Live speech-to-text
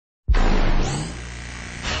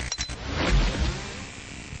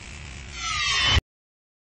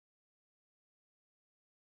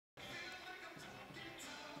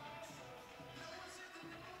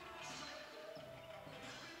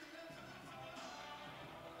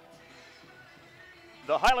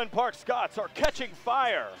The Highland Park Scots are catching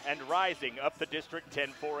fire and rising up the District 10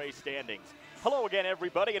 4A standings. Hello again,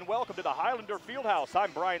 everybody, and welcome to the Highlander Fieldhouse.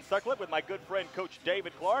 I'm Brian Sucklet with my good friend, Coach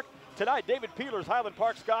David Clark. Tonight, David Peeler's Highland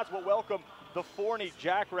Park Scots will welcome the Forney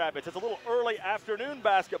Jackrabbits. It's a little early afternoon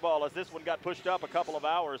basketball as this one got pushed up a couple of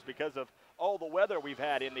hours because of all the weather we've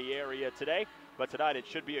had in the area today. But tonight it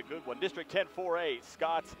should be a good one. District 10 4A,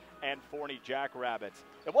 Scots and Forney Jackrabbits.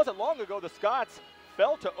 It wasn't long ago the Scots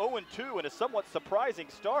fell to 0-2 in a somewhat surprising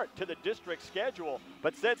start to the district schedule.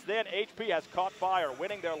 But since then, HP has caught fire,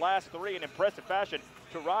 winning their last three in impressive fashion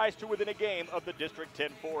to rise to within a game of the District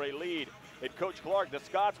 10 4A lead. And Coach Clark, the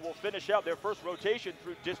Scots will finish out their first rotation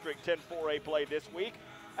through District 10 4A play this week.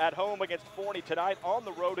 At home against Forney tonight, on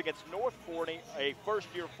the road against North Forney, a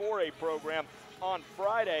first-year 4A program on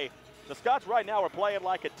Friday. The Scots right now are playing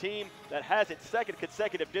like a team that has its second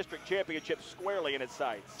consecutive district championship squarely in its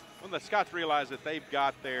sights. Well, the Scots realize that they've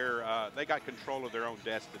got they got control of their own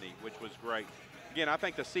destiny, which was great. Again, I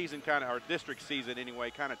think the season our district season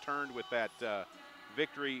anyway, kind of turned with that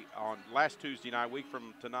victory on last Tuesday night, week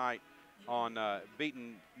from tonight, on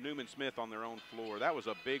beating Newman Smith on their own floor. That was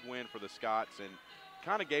a big win for the Scots and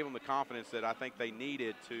kind of gave them the confidence that I think they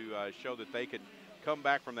needed to show that they could come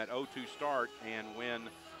back from that 0-2 start and win,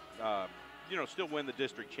 still win the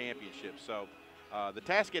district championship. So the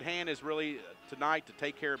task at hand is really tonight to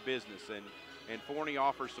take care of business, and Forney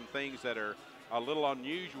offers some things that are a little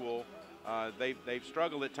unusual. They've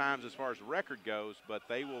struggled at times as far as the record goes, but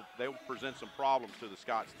they will present some problems to the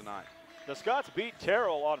Scots tonight. The Scots beat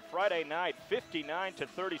Terrell on Friday night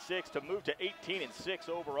 59-36 to move to 18-6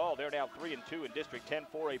 overall. They're now 3-2 in District 10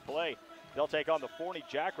 4A play. They'll take on the Forney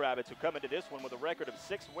Jackrabbits, who come into this one with a record of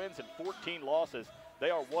 6 wins and 14 losses.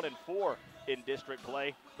 They are 1-4 in district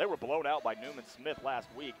play. They were blown out by Newman Smith last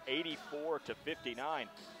week, 84-59.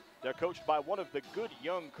 They're coached by one of the good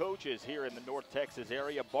young coaches here in the North Texas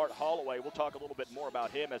area, Bart Holloway. We'll talk a little bit more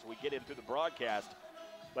about him as we get into the broadcast.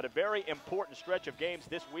 But a very important stretch of games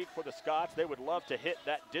this week for the Scots. They would love to hit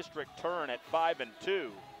that district turn at 5-2,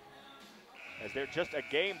 as they're just a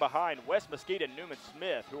game behind West Mesquite and Newman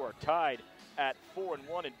Smith, who are tied at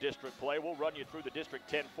 4-1 in district play. We'll run you through the District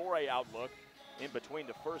 10 4A outlook in between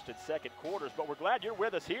the first and second quarters. But we're glad you're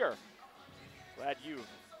with us here. Glad you've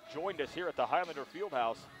joined us here at the Highlander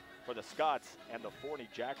Fieldhouse for the Scots and the Forney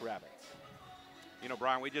Jackrabbits. You know,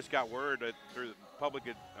 Brian, we just got word through the public,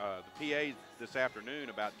 the PA this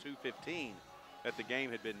afternoon about 2:15 that the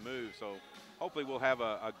game had been moved. So hopefully we'll have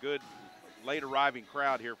a good late arriving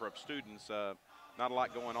crowd here for students. Not a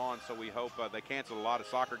lot going on, so we hope they cancel a lot of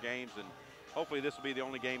soccer games, and hopefully this will be the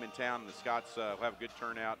only game in town, and the Scots will have a good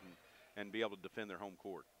turnout and be able to defend their home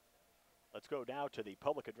court. Let's go now to the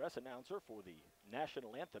public address announcer for the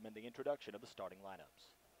national anthem and the introduction of the starting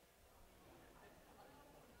lineups.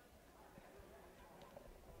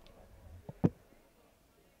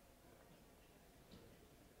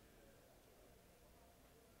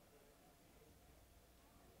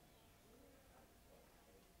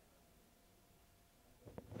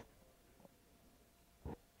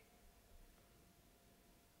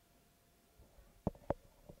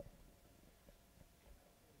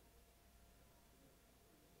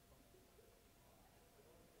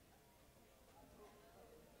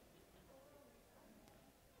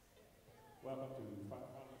 Welcome to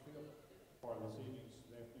Highland Field for this evening's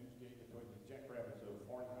afternoon's game between the Jackrabbits of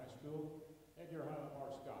Forney High School and your Highland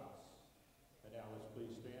Park Scots. And now let's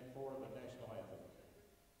please stand for the national anthem.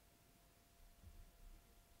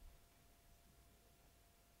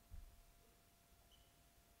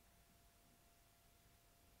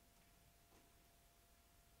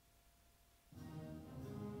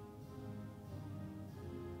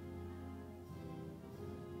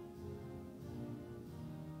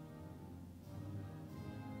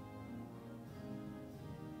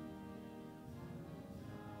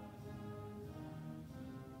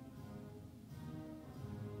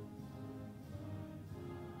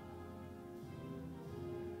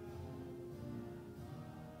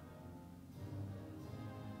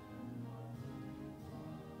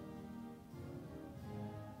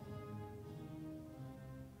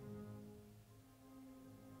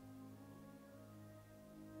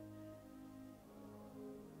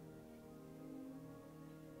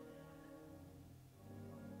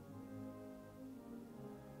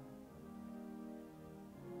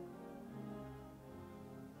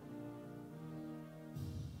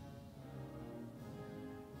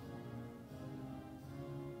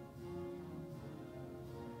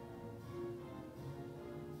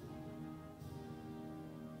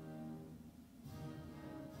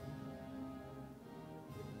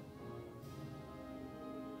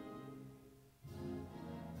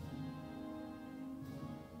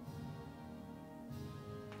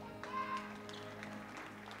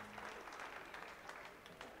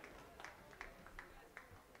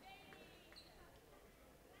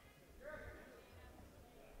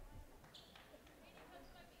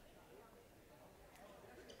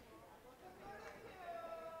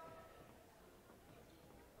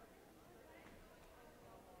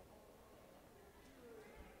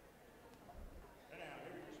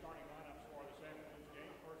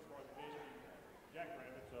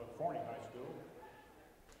 Forney High School.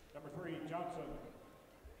 Number 3, Johnson.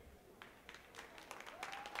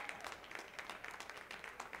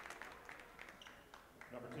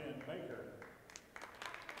 Number 10, Baker.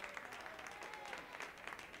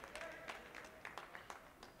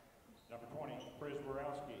 Number 20,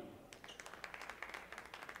 Prisborowski.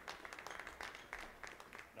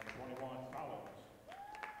 Number 21, Collins.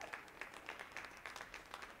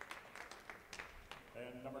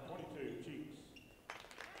 And number 22, Cheeks.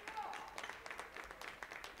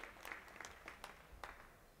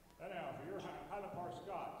 And now for your Highland Park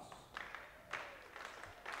Scots.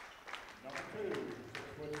 Number 2,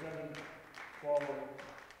 6'7", forward,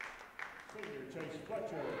 senior Chase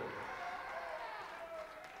Fletcher.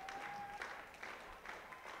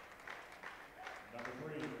 Number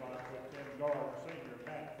 3, 5'10", guard, senior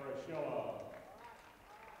Matt Fraschilla.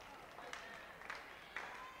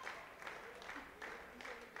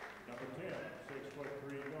 Number 10,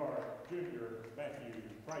 6'3", guard, junior Matthew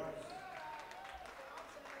Price.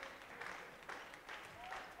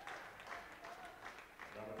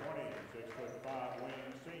 Number 20, 6'5", wing,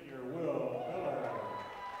 senior Will Miller.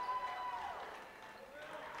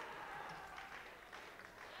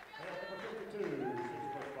 And number 52,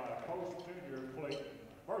 6'5", post, junior Clayton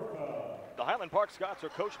Bertha. The Highland Park Scots are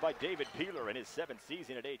coached by David Peeler. In his 7th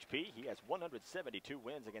season at HP, he has 172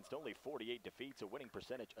 wins against only 48 defeats, a winning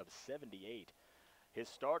percentage of 78. His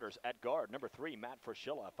starters at guard, number 3, Matt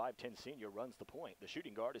Fraschilla, a 5'10" senior, runs the point. The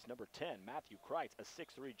shooting guard is number 10, Matthew Kreitz, a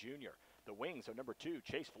 6'3" junior. The wings are number 2,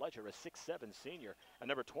 Chase Fletcher, a 6'7" senior, and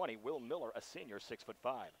number 20, Will Miller, a senior, 6'5".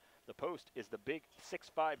 The post is the big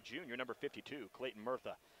 6'5" junior, number 52, Clayton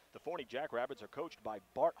Murtha. The Forney Jackrabbits are coached by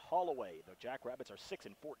Bart Holloway. The Jackrabbits are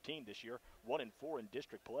 6-14 this year, 1-4 in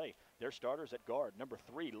district play. Their starters at guard, number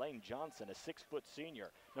 3, Lane Johnson, a 6'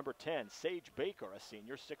 senior. Number 10, Sage Baker, a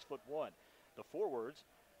senior, 6'1". The forwards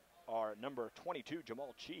are number 22,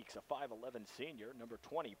 Jamal Cheeks, a 5'11" senior. Number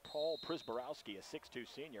 20, Paul Prisborowski, a 6'2"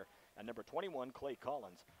 senior. And number 21, Clay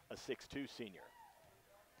Collins, a 6'2" senior.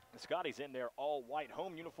 The Scotties in their all-white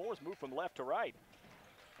home uniforms move from left to right.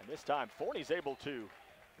 And this time, Forney's able to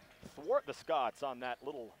thwart the Scots on that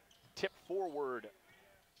little tip-forward,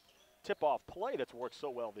 tip-off play that's worked so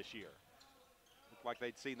well this year. Looked like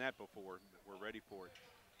they'd seen that before. We're ready for it.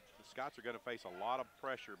 The Scots are going to face a lot of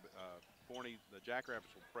pressure. Forney, the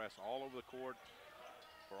Jackrabbits will press all over the court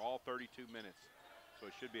for all 32 minutes. So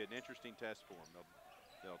it should be an interesting test for them.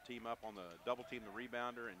 They'll team up on the double team the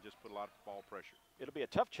rebounder and just put a lot of ball pressure. It'll be a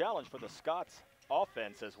tough challenge for the Scots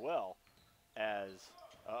offense as well, as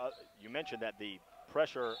you mentioned that the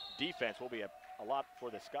pressure defense will be a lot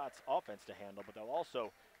for the Scots offense to handle, but they'll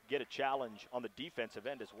also get a challenge on the defensive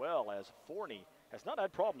end as well, as Forney has not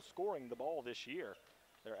had problems scoring the ball this year.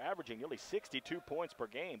 They're averaging nearly 62 points per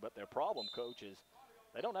game, but their problem, coach, is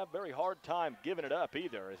they don't have a very hard time giving it up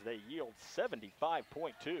either, as they yield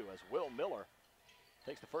 75.2 as Will Miller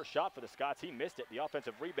takes the first shot for the Scots. He missed it. The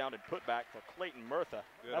offensive rebound and putback for Clayton Murtha.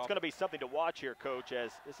 That's going to be something to watch here, coach,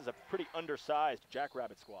 as this is a pretty undersized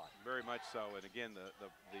Jackrabbit squad. Very much so. And again,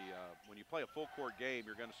 when you play a full court game,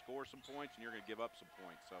 you're going to score some points and you're going to give up some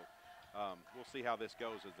points. So we'll see how this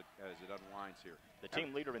goes as it unwinds here. The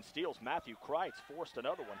team leader in steals, Matthew Kreitz, forced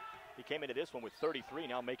another one. He came into this one with 33,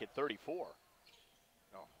 now make it 34.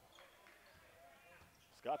 Oh.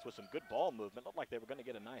 Scots with some good ball movement. Looked like they were going to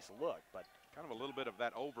get a nice look, but kind of a little bit of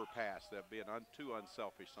that overpass, that being too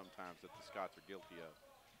unselfish sometimes, that the Scots are guilty of.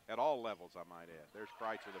 At all levels, I might add. There's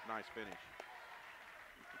Kreitz with a nice finish.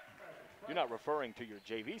 You're not referring to your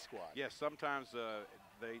JV squad. Yes, sometimes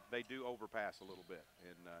they do overpass a little bit,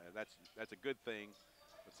 and that's a good thing,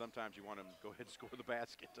 but sometimes you want them to go ahead and score the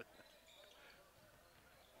basket.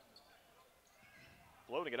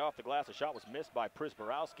 Floating it off the glass, a shot was missed by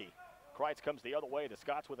Prisborowski. Kreitz comes the other way. The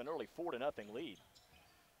Scots with an early 4-0 lead.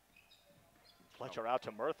 Fletcher out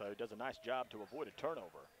to Murtha, who does a nice job to avoid a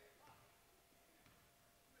turnover.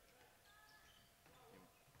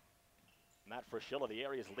 Matt Fraschilla, the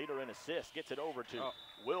area's leader in assists, gets it over to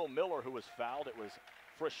Will Miller, who was fouled. It was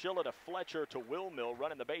Fraschilla to Fletcher to Will Mill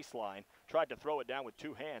running the baseline. Tried to throw it down with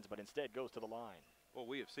 2 hands, but instead goes to the line. Well,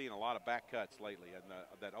 we have seen a lot of back cuts lately, and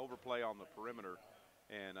that overplay on the perimeter.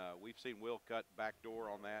 And we've seen Will cut backdoor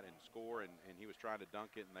on that and score, and he was trying to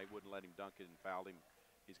dunk it, and they wouldn't let him dunk it and fouled him.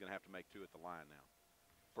 He's going to have to make 2 at the line now.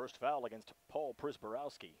 First foul against Paul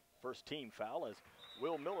Prisborowski. First team foul as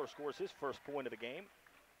Will Miller scores his first point of the game.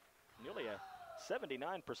 Nearly a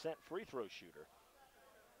 79% free throw shooter.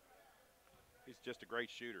 He's just a great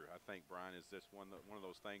shooter, I think, Brian. Is this one of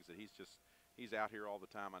those things that he's out here all the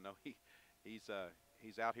time. I know he's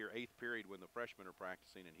out here 8th period when the freshmen are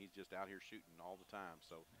practicing, and he's just out here shooting all the time.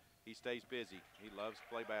 So he stays busy. He loves to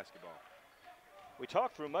play basketball. We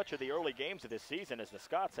talked through much of the early games of this season as the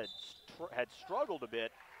Scots had struggled a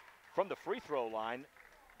bit from the free throw line,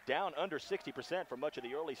 down under 60% for much of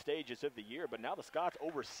the early stages of the year, but now the Scots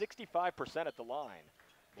over 65% at the line,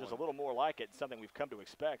 which is a little more like it, something we've come to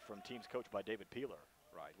expect from teams coached by David Peeler.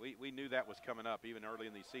 Right. We knew that was coming up even early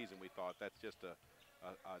in the season. We thought that's just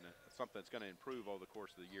something that's going to improve over the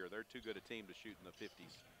course of the year. They're too good a team to shoot in the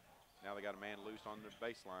 50s. Now they got a man loose on their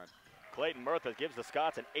baseline. Clayton Murtha gives the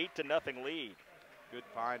Scots an 8-0 lead. Good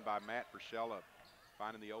find by Matt Frischella,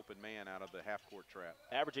 finding the open man out of the half-court trap.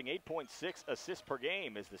 Averaging 8.6 assists per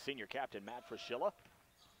game is the senior captain, Matt Frischella.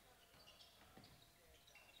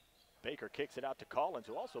 Baker kicks it out to Collins,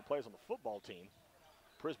 who also plays on the football team.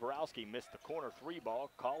 Prisborowski missed the corner three ball.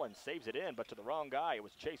 Collins saves it in, but to the wrong guy. It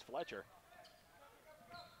was Chase Fletcher.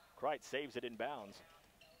 Kreitz saves it in bounds.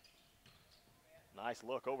 Nice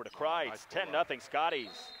look over to Kreitz. 10-0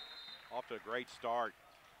 Scotties. Off to a great start.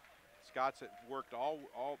 Scots had worked all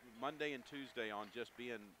Monday and Tuesday on just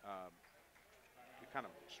being kind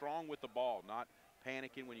of strong with the ball, not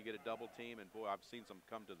panicking when you get a double team. And boy, I've seen some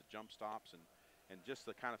come to the jump stops and just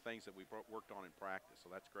the kind of things that we worked on in practice. So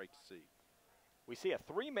that's great to see. We see a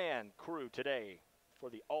three-man crew today for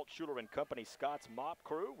the Altshuler and Company Scots mop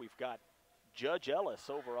crew. We've got Judge Ellis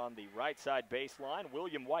over on the right side baseline,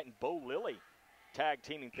 William White and Bo Lilly tag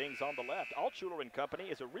teaming things on the left. Altshuler and Company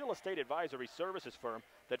is a real estate advisory services firm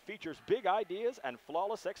that features big ideas and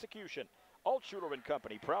flawless execution. Altshuler and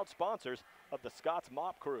Company, proud sponsors of the Scots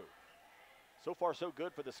mop crew. So far so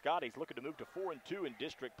good for the Scotties, looking to move to 4-2 in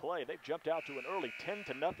district play. They've jumped out to an early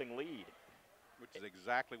 10-0 lead. Which is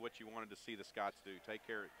exactly what you wanted to see the Scots do. Take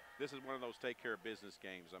care. This is one of those take care of business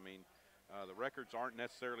games. I mean, the records aren't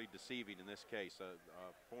necessarily deceiving in this case.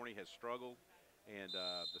 Forney has struggled, and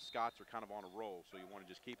the Scots are kind of on a roll. So you want to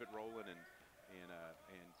just keep it rolling and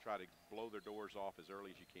try to blow their doors off as early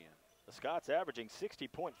as you can. The Scots averaging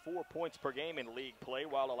 60.4 points per game in league play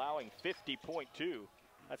while allowing 50.2.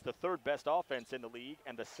 That's the third best offense in the league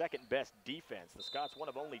and the second best defense. The Scots, one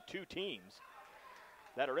of only two teams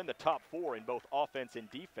that are in the top four in both offense and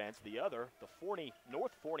defense. The other, the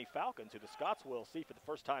North Forney Falcons, who the Scots will see for the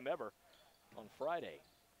first time ever on Friday.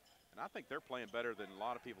 And I think they're playing better than a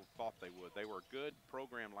lot of people thought they would. They were a good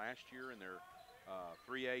program last year in their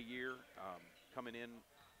 3A year coming in,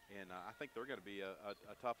 and I think they're going to be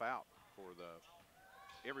a tough out for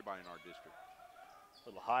everybody in our district.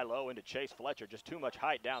 Little high-low into Chase Fletcher, just too much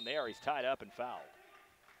height down there. He's tied up and fouled.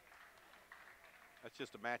 That's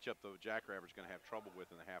just a matchup the Jackrabbits going to have trouble with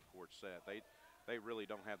in the half-court set. They really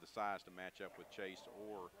don't have the size to match up with Chase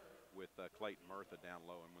or with Clayton Murtha down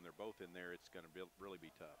low, and when they're both in there, it's going to really be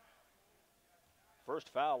tough. First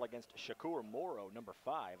foul against Shakur Morrow, number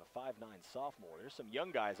 5, a 5'9" sophomore. There's some young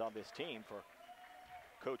guys on this team for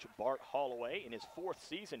Coach Bart Holloway in his fourth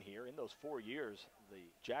season here. In those 4 years, the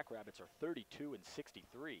Jackrabbits are 32-63.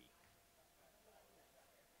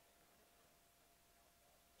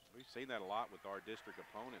 We've seen that a lot with our district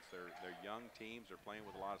opponents. They're young teams. They're playing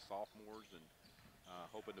with a lot of sophomores and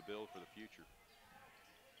hoping to build for the future.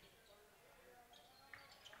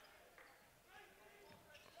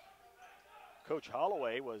 Coach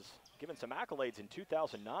Holloway was given some accolades in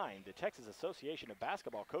 2009. The Texas Association of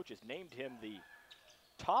Basketball Coaches named him the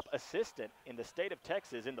top assistant in the state of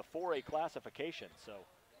Texas in the 4A classification. So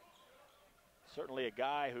certainly a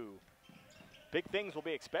guy who big things will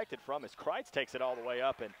be expected from as Kreitz takes it all the way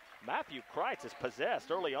up, and Matthew Kreitz is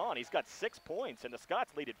possessed early on. He's got 6 points, and the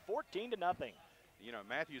Scots lead it 14-0. You know,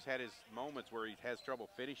 Matthew's had his moments where he has trouble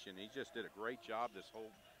finishing. He just did a great job this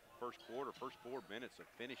whole first 4 minutes of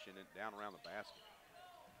finishing it down around the basket.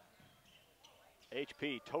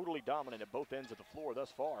 HP totally dominant at both ends of the floor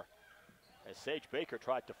thus far. As Sage Baker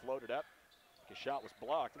tried to float it up, his shot was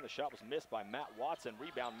blocked, and the shot was missed by Matt Watson.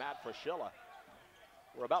 Rebound, Matt Frischella.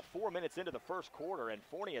 We're about 4 minutes into the first quarter, and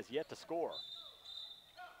Forney has yet to score.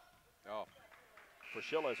 Oh.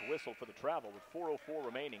 Frischella has whistled for the travel with 4:04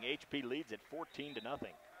 remaining. HP leads it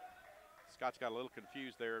 14-0. Scott's got a little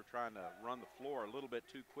confused there, trying to run the floor a little bit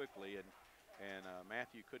too quickly, and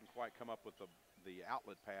Matthew couldn't quite come up with the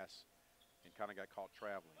outlet pass and kind of got caught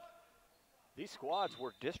traveling. These squads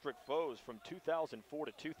were district foes from 2004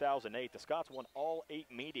 to 2008. The Scots won all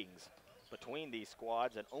 8 meetings between these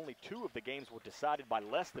squads, and only 2 of the games were decided by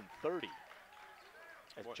less than 30.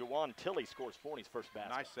 As Jawan Tilley scores Forney's first basket.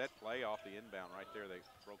 Nice set play off the inbound right there. They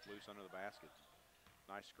broke loose under the basket.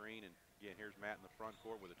 Nice screen, and again, here's Matt in the front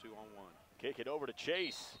court with a 2-on-1. Kick it over to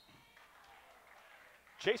Chase.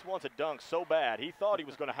 Chase wants a dunk so bad. He thought he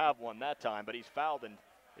was going to have one that time, but he's fouled and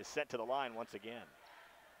is sent to the line once again.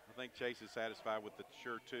 I think Chase is satisfied with the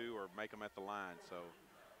sure 2 or make them at the line. So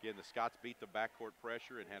Again, the Scots beat the backcourt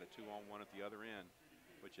pressure and had a 2-on-1 at the other end,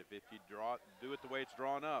 which if you do it the way it's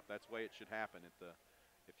drawn up, that's the way it should happen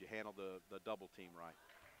if you handle the double team right.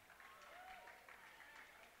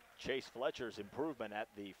 Chase Fletcher's improvement at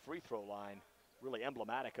the free throw line really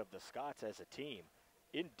emblematic of the Scots as a team.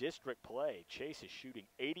 In district play, Chase is shooting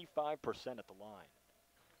 85% at the line.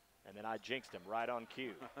 And then I jinxed him right on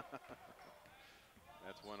cue.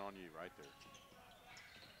 That's one on you right there.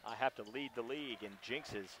 I have to lead the league in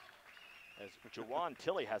jinxes as Jawan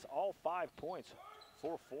Tilley has all 5 points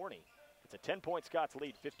for Forney. It's a 10-point Scots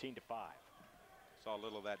lead, 15-5. Saw a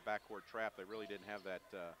little of that backcourt trap. They really didn't have that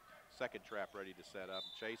second trap ready to set up.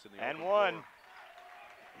 Chase in the and open one. floor.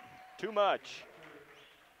 Too much.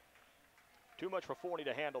 Too much for Forney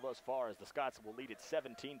to handle thus far as the Scots will lead it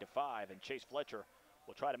 17-5, and Chase Fletcher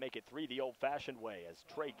will try to make it 3 the old-fashioned way as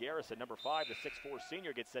Trey Garrison, number 5, the 6'4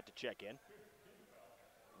 senior, gets set to check in.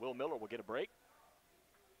 Will Miller will get a break.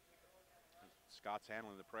 Scots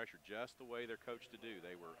handling the pressure just the way they're coached to do.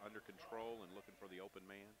 They were under control and looking for the open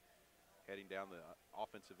man, heading down the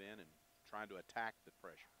offensive end and trying to attack the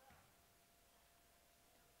pressure.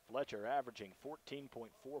 Fletcher averaging 14.4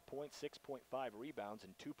 points, 6.5 rebounds,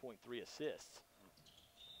 and 2.3 assists.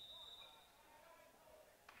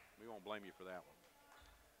 We won't blame you for that one.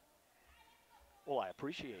 Well, I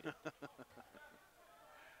appreciate it.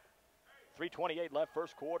 3:28 left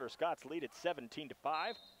first quarter. Scots lead at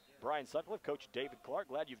 17-5. Brian Sutcliffe, Coach David Clark,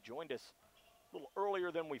 glad you've joined us a little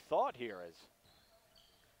earlier than we thought here, as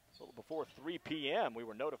a little before 3 p.m. we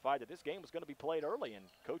were notified that this game was going to be played early, and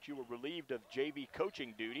Coach, you were relieved of JV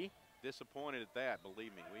coaching duty. Disappointed at that,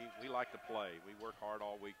 believe me. We like to play. We work hard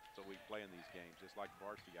all week so we play in these games, just like the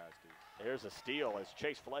varsity guys do. There's a steal as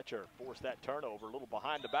Chase Fletcher forced that turnover. A little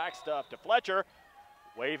behind the back stuff to Fletcher.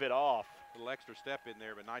 Wave it off. A little extra step in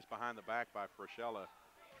there, but nice behind the back by Frischella,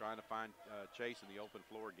 trying to find Chase in the open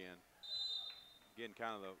floor again. Again,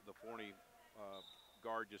 kind of the Forney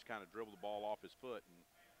guard just kind of dribbled the ball off his foot, and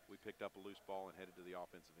we picked up a loose ball and headed to the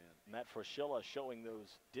offensive end. Matt Frischella showing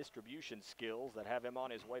those distribution skills that have him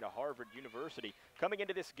on his way to Harvard University. Coming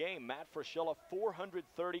into this game, Matt Frischella,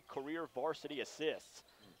 430 career varsity assists,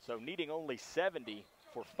 so needing only 70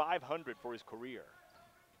 for 500 for his career.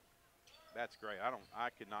 That's great. I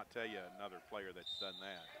could not tell you another player that's done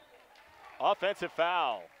that. Offensive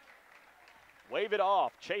foul. Wave it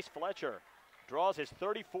off. Chase Fletcher draws his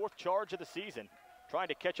 34th charge of the season, trying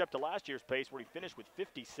to catch up to last year's pace where he finished with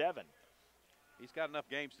 57. He's got enough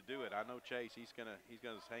games to do it. I know Chase. He's gonna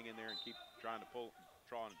hang in there and keep trying to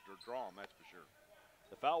draw him. That's for sure.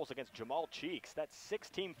 The foul was against Jamal Cheeks. That's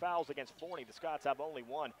 16 fouls against Forney. The Scots have only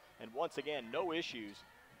one, and once again, no issues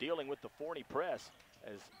dealing with the Forney press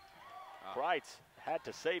as Kreitz had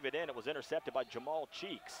to save it in. It was intercepted by Jamal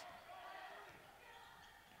Cheeks.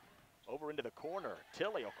 Over into the corner.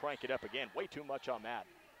 Tilley will crank it up again. Way too much on that.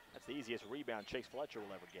 That's the easiest rebound Chase Fletcher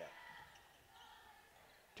will ever get.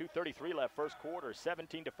 2:33 left first quarter.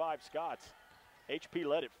 17-5 Scots. HP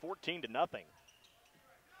led it 14-0.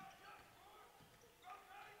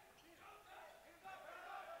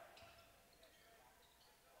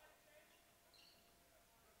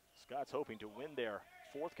 Scots hoping to win their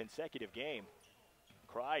 4th consecutive game.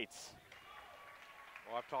 Kreitz.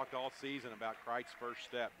 Well, I've talked all season about Kreitz's first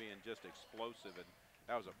step being just explosive, and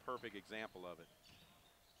that was a perfect example of it.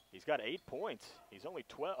 He's got 8 points. He's only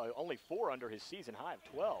 4 under his season high of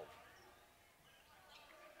 12.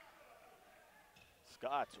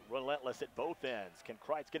 Scots relentless at both ends. Can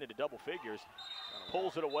Kreitz get into double figures?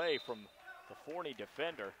 Pulls it away from the Forney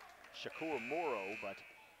defender, Shakur Morrow, but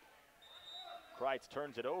Kreitz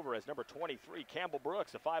turns it over as number 23, Campbell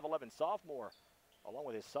Brooks, a 5'11 sophomore, along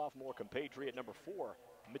with his sophomore compatriot number 4,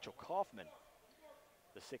 Mitchell Kaufman,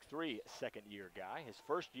 the 6'3 second-year guy, his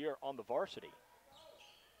first year on the varsity.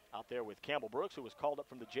 Out there with Campbell Brooks, who was called up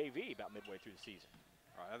from the JV about midway through the season.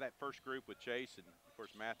 That first group with Chase and, of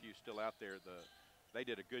course, Matthew's still out there, they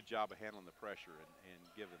did a good job of handling the pressure and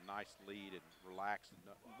give a nice lead and relax, and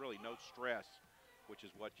really no stress, which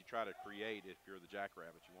is what you try to create if you're the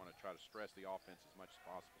Jackrabbits. You want to try to stress the offense as much as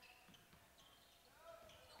possible.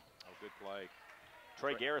 Oh, good play.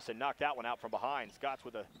 Trey Garrison knocked that one out from behind. Scots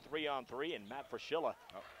with a 3-on-3, and Matt Frischella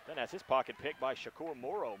then has his pocket picked by Shakur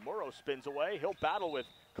Morrow. Morrow spins away. He'll battle with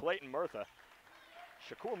Clayton Murtha.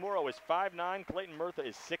 Shakur Morrow is 5'9", Clayton Murtha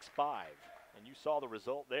is 6'5", and you saw the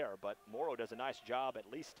result there, but Morrow does a nice job at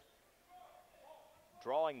least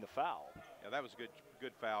drawing the foul. Yeah, that was a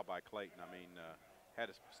good foul by Clayton. I mean, had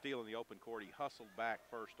a steal in the open court. He hustled back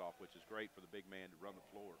first off, which is great for the big man to run the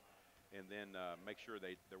floor, and then make sure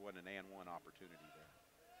there wasn't an and-one opportunity there.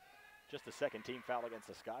 Just the second team foul against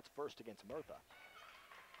the Scots, first against Murtha.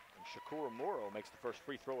 And Shakur Morrow makes the first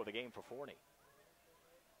free throw of the game for Forney.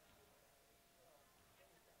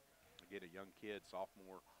 Get a young kid,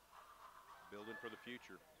 sophomore, building for the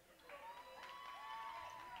future.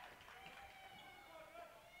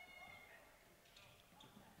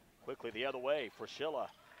 Quickly the other way for Schilla.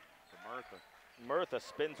 For Murtha. Murtha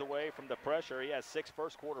spins away from the pressure. He has 6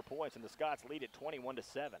 first-quarter points, and the Scots lead at 21-7.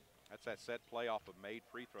 That's that set play off a made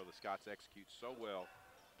free throw the Scots execute so well,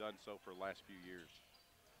 done so for the last few years.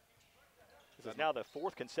 This is now the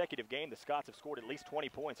 4th consecutive game the Scots have scored at least 20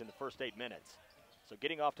 points in the first 8 minutes. So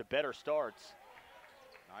getting off to better starts.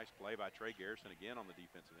 Nice play by Trey Garrison again on the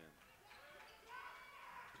defensive end.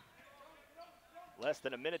 Less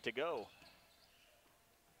than a minute to go.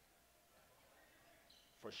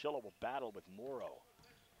 Fraschilla will battle with Morrow.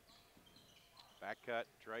 Back cut,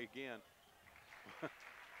 Trey again.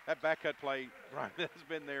 That back cut play, Brian, has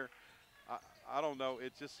been there. I don't know,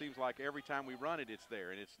 it just seems like every time we run it, it's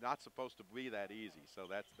there, and it's not supposed to be that easy. So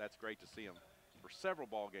that's great to see him for several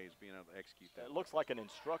ball games being able to execute that. It looks like an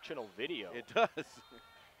instructional video. It does,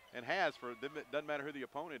 and has for, doesn't matter who the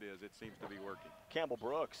opponent is, it seems to be working. Campbell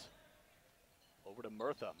Brooks over to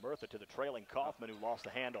Murtha. Murtha to the trailing Kaufman, who lost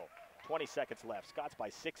the handle. 20 seconds left. Scots by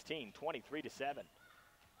 16, 23-7. That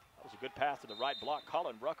was a good pass to the right block.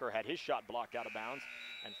 Colin Rucker had his shot blocked out of bounds,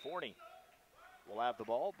 and Forney will have the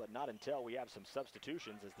ball, but not until we have some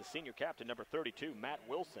substitutions as the senior captain, number 32, Matt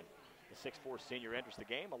Wilson, the 6'4" senior, enters the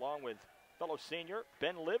game, along with fellow senior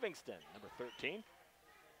Ben Livingston, number 13.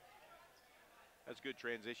 That's good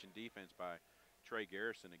transition defense by Trey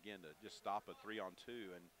Garrison, again, to just stop a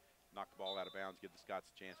 3-on-2 and knock the ball out of bounds, give the Scots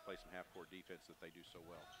a chance to play some half-court defense that they do so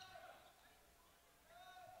well.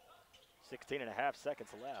 16.5 seconds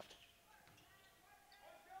left.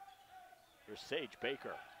 Here's Sage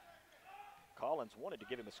Baker. Collins wanted to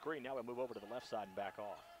give him a screen. Now he'll move over to the left side and back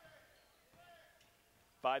off.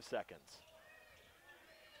 5 seconds.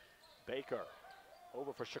 Baker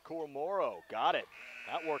over for Shakur Morrow. Got it.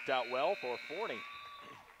 That worked out well for Forney.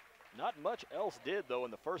 Not much else did, though,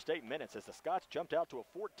 in the first 8 minutes as the Scots jumped out to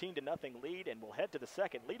a 14-0 lead and will head to the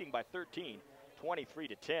second, leading by 13,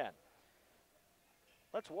 23-10.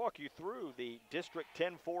 Let's walk you through the District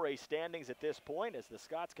 10 4A standings at this point as the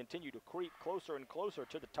Scots continue to creep closer and closer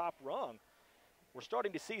to the top rung. We're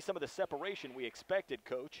starting to see some of the separation we expected,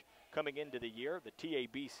 Coach, coming into the year. The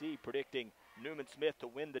TABC predicting Newman Smith to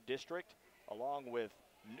win the district, along with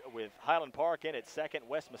Highland Park in at second,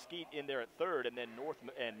 West Mesquite in there at third, and then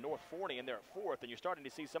North Forney in there at fourth. And you're starting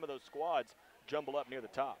to see some of those squads jumble up near the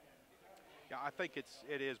top. Yeah, I think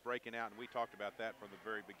it is breaking out, and we talked about that from the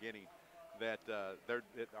very beginning, that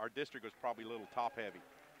our district was probably a little top-heavy.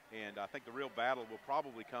 And I think the real battle will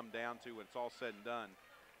probably come down to, when it's all said and done,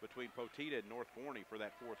 between Poteet and North Forney for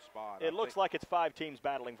that 4th spot. It looks like it's 5 teams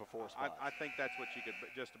battling for 4 spots. I think that's what you could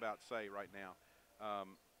just about say right now.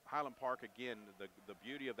 Highland Park, again, the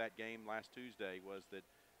beauty of that game last Tuesday was that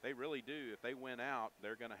they really do, if they win out,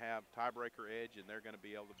 they're going to have tiebreaker edge and they're going to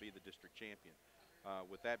be able to be the district champion.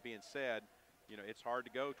 With that being said, you know, it's hard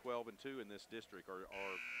to go 12-2 in this district, or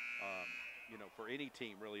you know, for any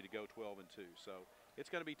team really to go 12-2. So it's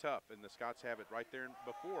going to be tough, and the Scots have it right there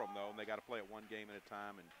before them, though, and they got to play it one game at a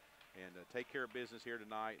time and take care of business here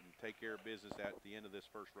tonight and take care of business at the end of this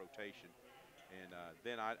first rotation. And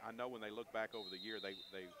then I know when they look back over the year, they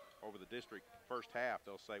over the district first half,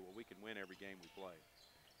 they'll say, well, we can win every game we play.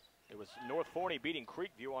 It was North Forney beating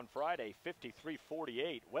Creekview on Friday,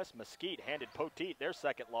 53-48. West Mesquite handed Poteet their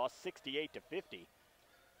second loss, 68-50.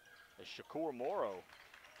 As Shakur Morrow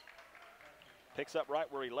picks up right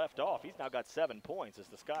where he left off. He's now got 7 points as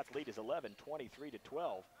the Scots lead is 11,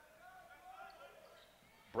 23-12.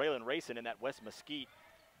 Braylon Rayson in that West Mesquite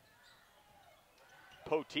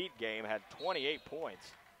Poteet game had 28 points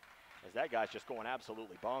as that guy's just going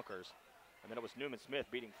absolutely bonkers. And then it was Newman Smith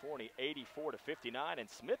beating Forney 84-59, and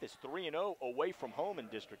Smith is 3-0 away from home in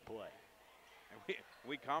district play. And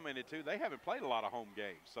we commented too, they haven't played a lot of home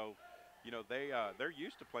games, so you know they're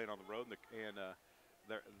used to playing on the road, and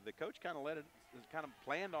the coach kind of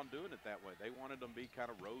planned on doing it that way. They wanted them to be kind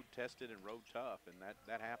of road tested and road tough, and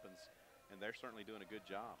that happens, and they're certainly doing a good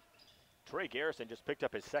job. Trey Garrison just picked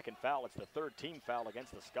up his second foul. It's the 3rd team foul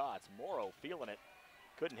against the Scots. Morrow feeling it.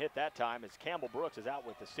 Couldn't hit that time as Campbell Brooks is out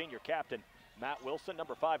with the senior captain, Matt Wilson.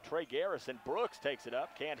 Number 5, Trey Garrison. Brooks takes it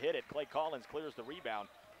up, can't hit it. Clay Collins clears the rebound.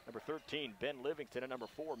 Number 13, Ben Livingston, and number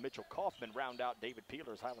 4, Mitchell Kaufman round out David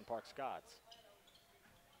Peeler's Highland Park Scots.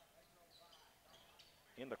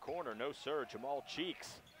 In the corner, no sir, Jamal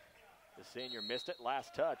Cheeks. The senior missed it,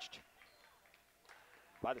 last touched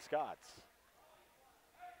by the Scots.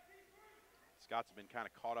 Scots have been kind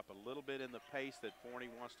of caught up a little bit in the pace that Forney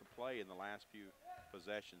wants to play in the last few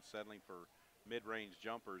possession, settling for mid-range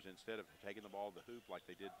jumpers instead of taking the ball to the hoop like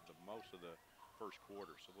they did the most of the first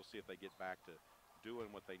quarter. So we'll see if they get back to doing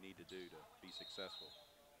what they need to do to be successful.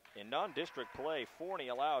 In non-district play, Forney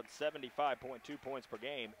allowed 75.2 points per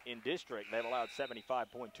game. In district, they've allowed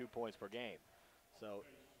 75.2 points per game. So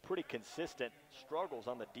pretty consistent struggles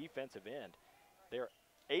on the defensive end. They're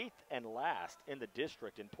 8th and last in the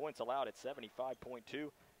district in points allowed at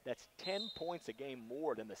 75.2. That's 10 points a game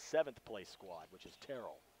more than the 7th place squad, which is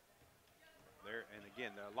Terrell. And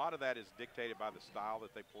again, a lot of that is dictated by the style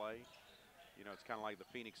that they play. You know, it's kind of like the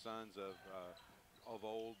Phoenix Suns of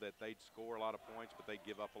old, that they'd score a lot of points, but they'd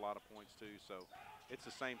give up a lot of points too. So it's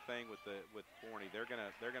the same thing with Forney. They're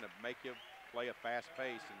gonna make you play a fast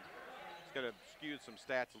pace, and it's gonna skew some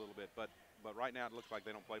stats a little bit. But right now it looks like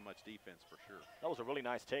they don't play much defense for sure. That was a really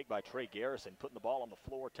nice take by Trey Garrison, putting the ball on the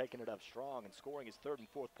floor, taking it up strong, and scoring his 3rd and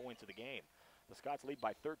 4th points of the game. The Scots lead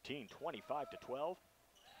by 13, 25-12.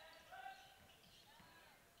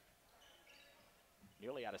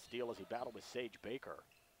 Nearly out of steal as he battled with Sage Baker.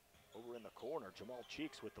 Over in the corner, Jamal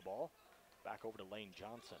Cheeks with the ball. Back over to Lane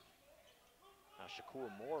Johnson. Now Shakur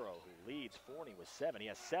Morrow, who leads Forney with 7. He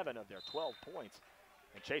has 7 of their 12 points.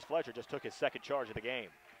 And Chase Fletcher just took his 2nd charge of the game.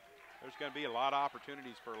 There's going to be a lot of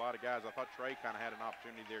opportunities for a lot of guys. I thought Trey kind of had an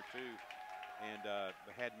opportunity there too. And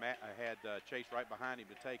had Chase right behind him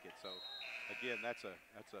to take it. So again, that's a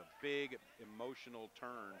big emotional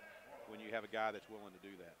turn when you have a guy that's willing to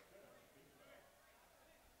do that.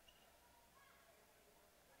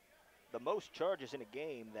 The most charges in a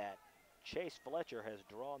game that Chase Fletcher has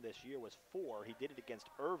drawn this year was 4. He did it against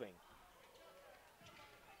Irving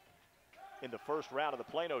in the first round of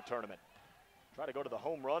the Plano tournament. Tried to go to the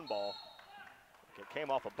home run ball. It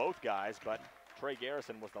came off of both guys, but Trey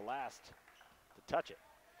Garrison was the last to touch it.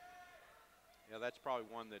 Yeah, that's probably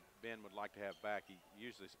one that Ben would like to have back. He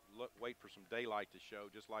usually wait for some daylight to show,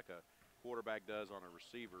 just like a quarterback does on a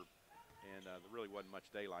receiver, and there really wasn't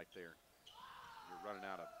much daylight there. You're running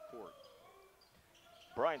out of court.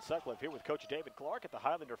 Brian Sutcliffe here with Coach David Clark at the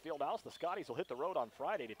Highlander Fieldhouse. The Scotties will hit the road on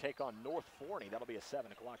Friday to take on North Forney. That'll be a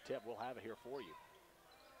 7 o'clock tip. We'll have it here for you.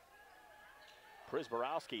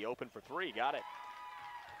 Prisborowski open for 3, got it.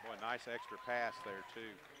 Boy, nice extra pass there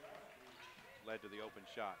too. Led to the open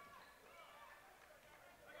shot.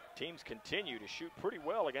 Teams continue to shoot pretty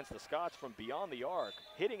well against the Scots from beyond the arc,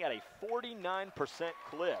 hitting at a 49%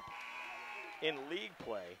 clip in league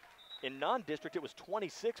play. In non-district, it was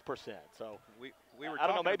 26%. So we were I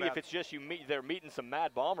don't know, maybe if it's just they're meeting some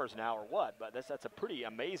Mad Bombers now or what, but that's a pretty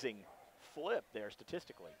amazing flip there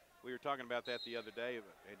statistically. We were talking about that the other day,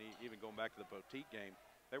 and even going back to the Poteet game,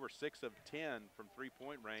 they were 6 of 10 from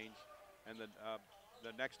 3-point range, and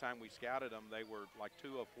the next time we scouted them, they were like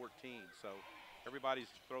 2 of 14. So everybody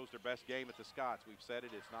throws their best game at the Scots. We've said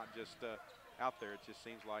it. It's not just out there. It just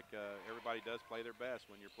seems like everybody does play their best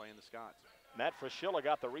when you're playing the Scots. Matt Fraschilla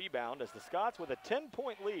got the rebound as the Scots with a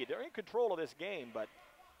 10-point lead. They're in control of this game, but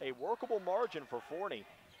a workable margin for Forney,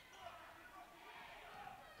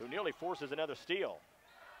 who nearly forces another steal.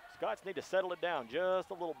 Scots need to settle it down just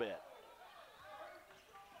a little bit.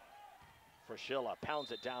 Fraschilla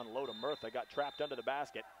pounds it down low to Murtha, got trapped under the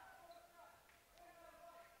basket.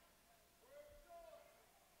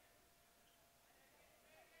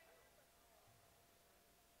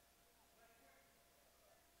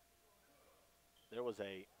 There was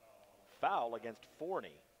a foul against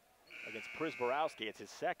Forney, against Prisborowski. It's his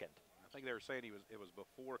 2nd. I think they were saying it was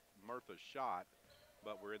before Murtha's shot,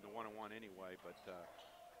 but we're in the 1-on-1 anyway. But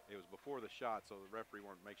it was before the shot, so the referee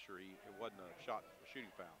wanted to make sure it wasn't a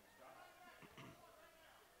shooting foul.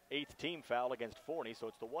 8th team foul against Forney, so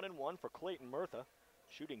it's the 1-and-1 for Clayton Murtha,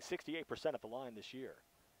 shooting 68% at the line this year.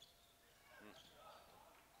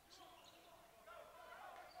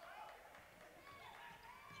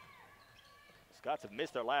 Scots have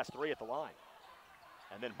missed their last 3 at the line.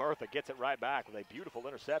 And then Murtha gets it right back with a beautiful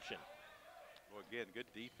interception. Well, again, good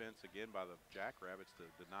defense again by the Jackrabbits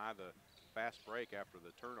to deny the fast break after the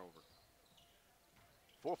turnover.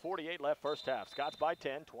 4:48 left first half. Scots by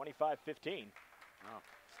 10, 25-15. Wow.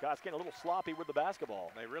 Scots getting a little sloppy with the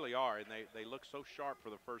basketball. They really are, and they look so sharp for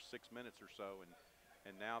the first 6 minutes or so,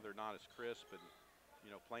 and now they're not as crisp and, you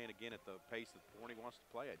know, playing again at the pace that Forney wants to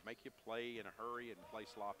play. It'd make you play in a hurry and play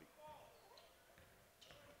sloppy.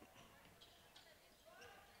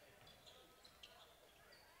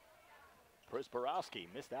 Prisborowski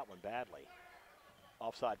missed that one badly.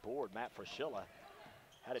 Offside board, Matt Fraschilla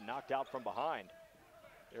had it knocked out from behind.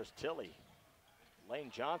 There's Tilley.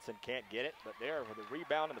 Lane Johnson can't get it, but there with the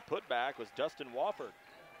rebound and the putback was Dustin Wofford.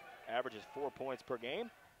 Averages 4 points per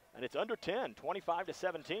game, and it's under 10,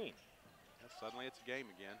 25-17. Suddenly it's a game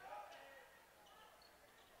again.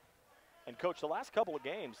 And, Coach, the last couple of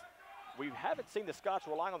games, we haven't seen the Scots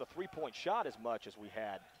relying on the three-point shot as much as we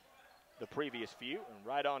had the previous few. And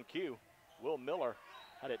right on cue, Will Miller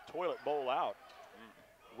had it toilet bowl out.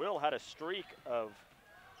 Will had a streak of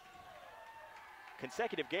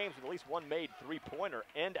consecutive games with at least one made three-pointer,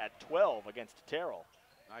 end at 12 against Terrell.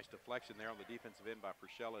 Nice deflection there on the defensive end by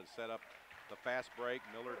Priscilla to set up the fast break.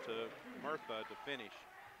 Miller to Murtha to finish.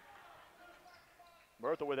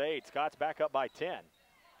 Murtha with 8. Scots back up by 10.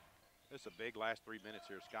 This is a big last 3 minutes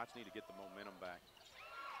here. Scots need to get the momentum back.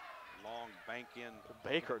 Long bank in.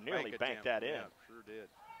 Baker nearly banked that in. Yeah, sure did.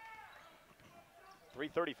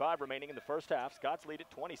 3:35 remaining in the first half. Scots lead at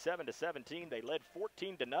 27-17. They led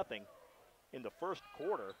 14-0 in the first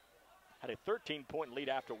quarter. Had a 13-point lead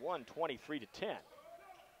after one, 23-10.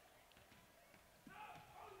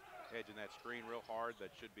 Edging that screen real hard.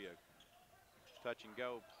 That should be a touch and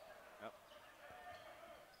go. Yep.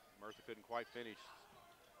 Murtha couldn't quite finish.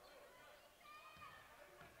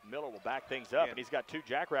 Miller will back things up, and he's got 2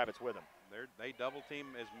 Jackrabbits with him. They double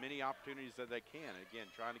team as many opportunities as they can. Again,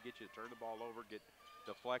 trying to get you to turn the ball over, get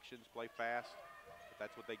deflections, play fast. But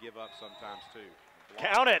that's what they give up sometimes too.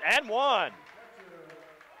 Count it, and 1.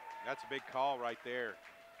 That's a big call right there.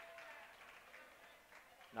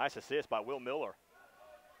 Nice assist by Will Miller.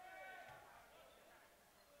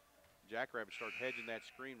 Jackrabbits start hedging that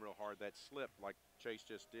screen real hard. That slip, like Chase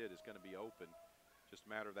just did, is going to be open. Just a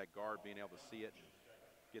matter of that guard being able to see it and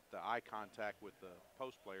get the eye contact with the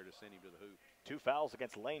post player to send him to the hoop. 2 fouls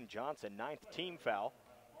against Lane Johnson, 9th team foul.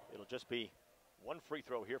 It'll just be 1 free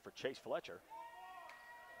throw here for Chase Fletcher.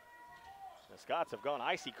 The Scots have gone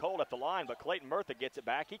icy cold at the line, but Clayton Murtha gets it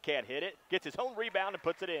back. He can't hit it. Gets his own rebound and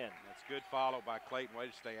puts it in. That's good follow by Clayton. Way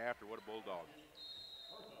to stay after. What a bulldog.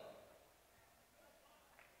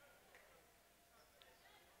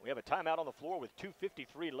 We have a timeout on the floor with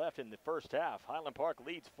 2:53 left in the first half. Highland Park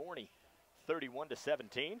leads Forney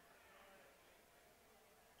 31-17. Kind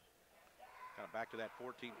of back to that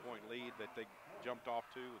 14-point lead that they jumped off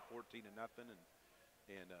to with 14-0,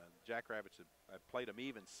 and Jackrabbits have played them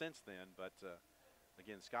even since then. But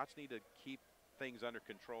again, Scots need to keep things under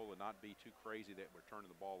control and not be too crazy that we're turning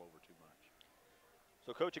the ball over too much.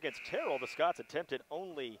 So, Coach, against Terrell, the Scots attempted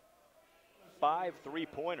only 5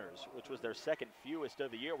 3-pointers, which was their second fewest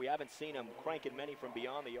of the year. We haven't seen them cranking many from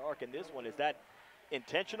beyond the arc in this one. Is that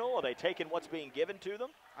intentional? Are they taking what's being given to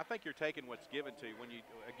them? I think you're taking what's given to you. When you,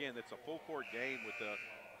 again, it's a full court game with the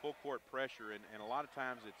full court pressure, and a lot of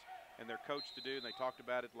times it's, and they're coached to do, and they talked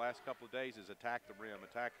about it the last couple of days, is attack the rim,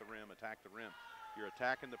 attack the rim, attack the rim. You're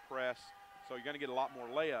attacking the press, so you're going to get a lot more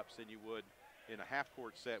layups than you would in a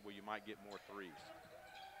half-court set where you might get more threes.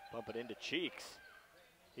 Bump it into Cheeks.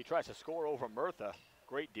 He tries to score over Murtha.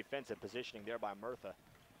 Great defensive positioning there by Murtha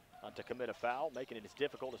to commit a foul, making it as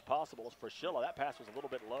difficult as possible. As for Schilla, that pass was a little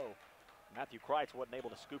bit low. Matthew Kreitz wasn't able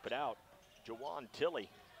to scoop it out. Jawan Tilley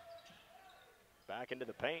back into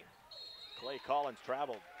the paint. Clay Collins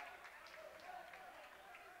traveled.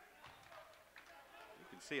 You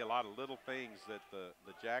can see a lot of little things that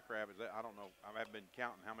the Jackrabbits, I don't know, I haven't been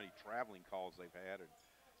counting how many traveling calls they've had, and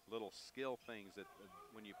little skill things that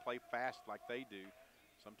when you play fast like they do,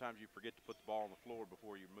 sometimes you forget to put the ball on the floor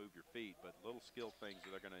before you move your feet, but little skill things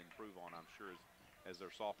that they're going to improve on, I'm sure, as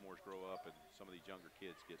their sophomores grow up and some of these younger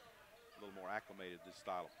kids get a little more acclimated to this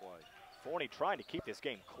style of play. Forney trying to keep this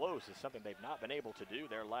game close is something they've not been able to do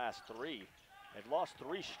their last 3. They've lost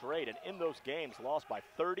 3 straight, and in those games lost by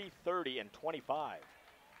 30, 30, and 25.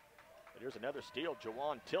 But here's another steal.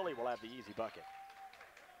 Jawan Tilley will have the easy bucket.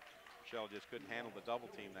 Michelle just couldn't handle the double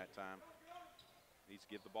team that time. Needs to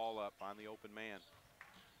give the ball up, find the open man.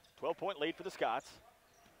 12-point lead for the Scots.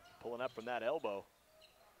 Pulling up from that elbow.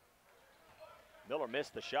 Miller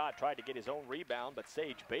missed the shot, tried to get his own rebound, but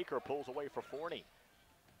Sage Baker pulls away for Forney.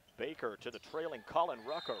 Baker to the trailing Colin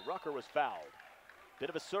Rucker. Rucker was fouled. Bit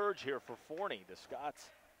of a surge here for Forney. The Scots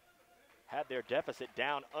had their deficit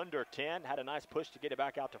down under 10, had a nice push to get it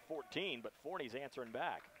back out to 14, but Forney's answering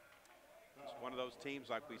back. It's one of those teams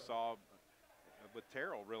like we saw with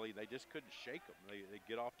Terrell, really. They just couldn't shake them. They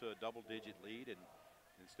get off to a double-digit lead, and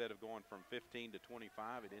instead of going from 15 to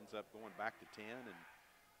 25, it ends up going back to 10, and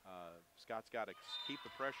Scott's got to keep the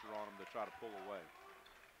pressure on them to try to pull away.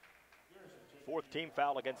 4th team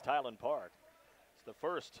foul against Highland Park. It's the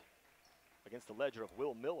first against the ledger of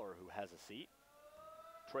Will Miller, who has a seat.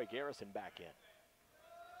 Trey Garrison back in.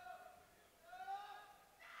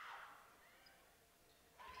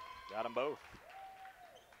 Got them both.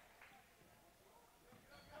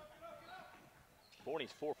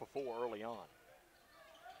 Forney's 4 for 4 early on.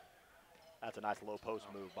 That's a nice low post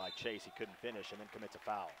move by Chase. He couldn't finish and then commits a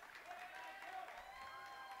foul.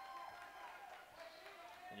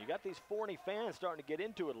 And you got these Forney fans starting to get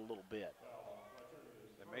into it a little bit.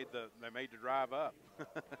 They made the drive up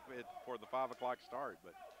for the 5 o'clock start.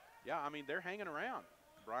 But yeah, I mean, they're hanging around.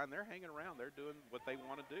 Brian, they're hanging around. They're doing what they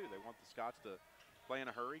want to do. They want the Scots to play in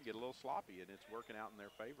a hurry, get a little sloppy, and it's working out in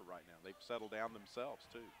their favor right now. They've settled down themselves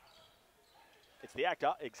too. It's the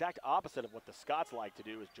exact opposite of what the Scots like to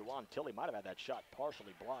do. Is Juwan Tilley might have had that shot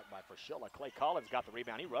partially blocked by Frischilla. Clay Collins got the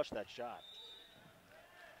rebound. He rushed that shot.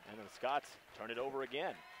 And then the Scots turn it over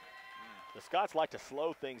again. The Scots like to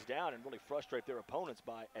slow things down and really frustrate their opponents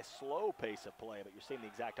by a slow pace of play, but you're seeing the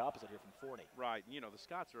exact opposite here from Forney. Right. You know, the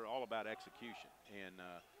Scots are all about execution and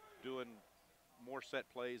doing more set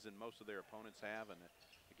plays than most of their opponents have. And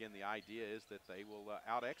again, the idea is that they will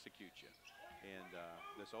out-execute you. And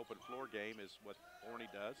this open floor game is what Forney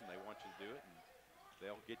does, and they want you to do it. And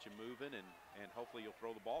they'll get you moving, and hopefully you'll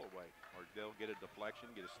throw the ball away. Or they'll get a deflection,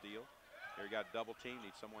 get a steal. There you got double team,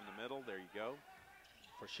 need someone in the middle. There you go.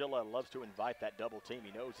 Frischilla loves to invite that double team.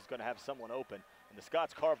 He knows he's going to have someone open, and the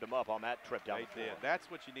Scots carved him up on that trip down the floor. They did.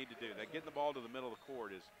 That's what you need to do. That getting the ball to the middle of the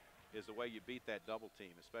court is the way you beat that double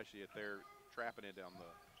team, especially if they're trapping it on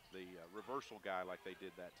the reversal guy like they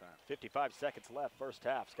did that time. 55 seconds left, first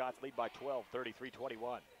half. Scots lead by 12,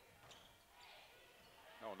 33-21.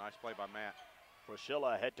 Oh, nice play by Matt.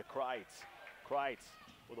 Frischilla ahead to Kreitz. Kreitz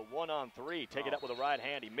with a 1-on-3, take it up with a right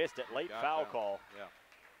hand. He missed it, late foul call. Yeah.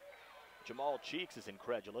 Jamal Cheeks is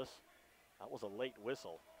incredulous. That was a late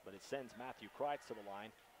whistle, but it sends Matthew Kreitz to the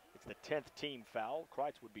line. It's the 10th team foul.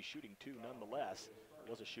 Kreitz would be shooting 2 nonetheless. It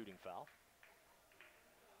was a shooting foul.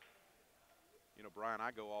 You know, Brian,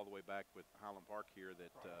 I go all the way back with Highland Park here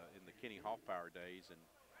that in the Kenny Hoffbauer days, and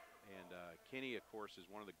Kenny, of course, is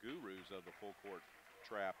one of the gurus of the full court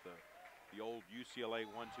trap, the old UCLA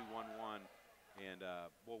 1-2-1-1. And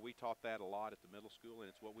well, we taught that a lot at the middle school, and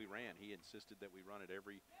it's what we ran. He insisted that we run it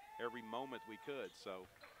every moment we could. So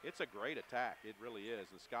it's a great attack. It really is.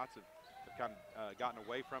 The Scots have kind of gotten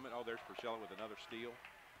away from it. Oh, there's Frischilla with another steal.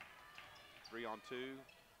 3-on-2.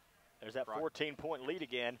 There's that 14-point lead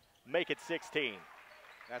again. Make it 16.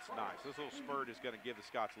 That's nice. This little spurt is going to give the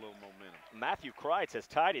Scots a little momentum. Matthew Kreitz has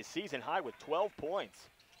tied his season high with 12 points.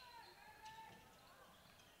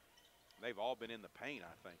 They've all been in the paint,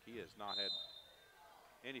 I think. He has not had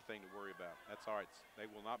anything to worry about. That's all right. They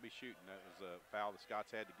will not be shooting. That was a foul the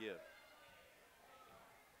Scots had to give.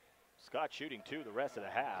 Scott shooting 2 the rest of the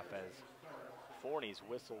half as Forney's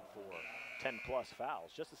whistled for 10-plus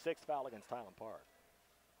fouls. Just the 6th foul against Highland Park.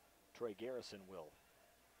 Trey Garrison will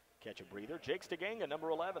catch a breather. Jake Stiganga,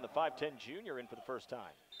 number 11, the 5'10 junior, in for the first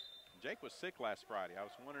time. Jake was sick last Friday. I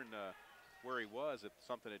was wondering where he was, if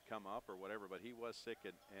something had come up or whatever, but he was sick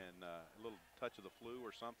and a little touch of the flu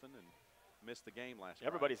or something, and missed the game last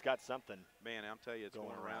Everybody's Friday. got something. Man, I'm telling you, it's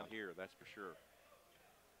going around here, that's for sure.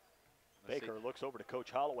 Baker looks over to Coach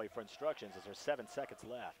Holloway for instructions as there's 7 seconds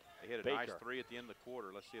left. They hit a nice 3 at the end of the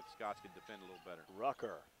quarter. Let's see if the Scots can defend a little better.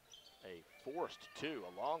 Rucker, a forced 2,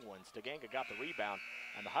 a long one. Stiganga got the rebound,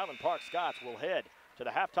 and the Highland Park Scots will head to the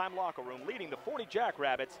halftime locker room, leading the Forney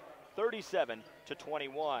Jackrabbits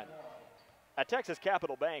 37-21. At Texas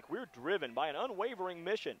Capital Bank, we're driven by an unwavering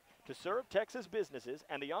mission to serve Texas businesses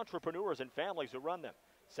and the entrepreneurs and families who run them.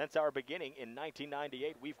 Since our beginning in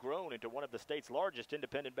 1998, we've grown into one of the state's largest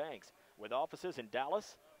independent banks, with offices in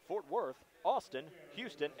Dallas, Fort Worth, Austin,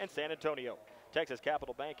 Houston, and San Antonio. Texas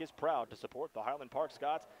Capital Bank is proud to support the Highland Park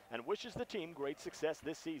Scots and wishes the team great success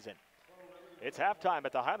this season. It's halftime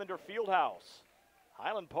at the Highlander Fieldhouse.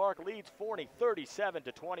 Highland Park leads Forney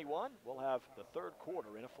 37-21. We'll have the third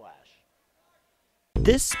quarter in a flash.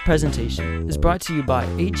 This presentation is brought to you by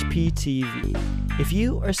HPTV. If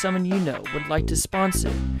you or someone you know would like to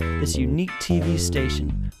sponsor this unique TV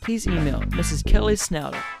station, please email Mrs. Kelly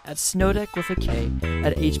Snowder at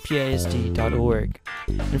snowdeck@hpasd.org.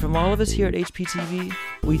 And from all of us here at HPTV,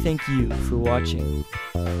 we thank you for watching.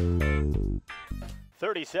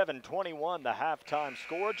 37-21, the halftime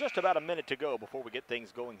score. Just about a minute to go before we get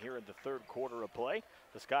things going here in the third quarter of play.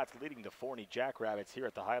 The Scots leading the Forney Jackrabbits here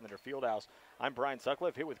at the Highlander Fieldhouse. I'm Brian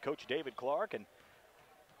Sutcliffe here with Coach David Clark. And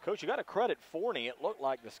Coach, you got to credit Forney. It looked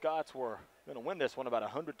like the Scots were going to win this one about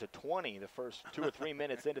 100-20 the first 2 or 3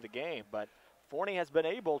 minutes into the game. But Forney has been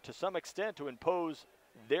able to some extent to impose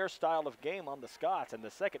their style of game on the Scots. And the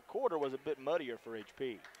second quarter was a bit muddier for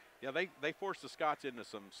HP. Yeah, they forced the Scots into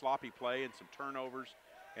some sloppy play and some turnovers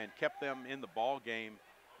and kept them in the ball game.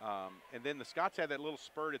 And then the Scots had that little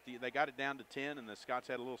spurt they got it down to 10, and the Scots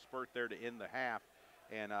had a little spurt there to end the half.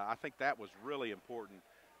 And I think that was really important.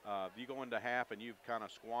 If you go into half and you've kind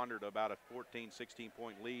of squandered about a 14,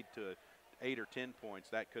 16-point lead to 8 or 10 points,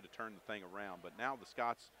 that could have turned the thing around. But now the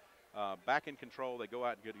Scots back in control. They go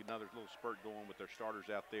out and get another little spurt going with their starters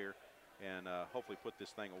out there and hopefully put this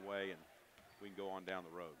thing away and we can go on down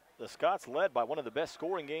the road. The Scots led by one of the best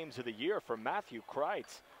scoring games of the year for Matthew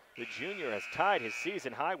Kreitz. The junior has tied his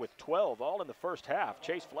season high with 12, all in the first half.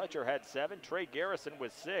 Chase Fletcher had 7, Trey Garrison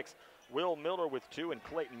with 6, Will Miller with 2, and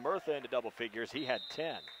Clayton Murtha into double figures. He had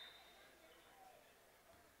 10.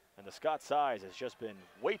 And the Scots size has just been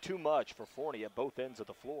way too much for Forney at both ends of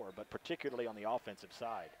the floor, but particularly on the offensive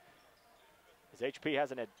side. As HP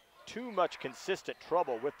hasn't had too much consistent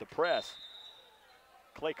trouble with the press,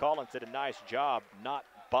 Clay Collins did a nice job not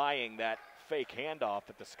buying that fake handoff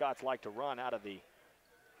that the Scots like to run out of the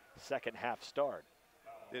second half start.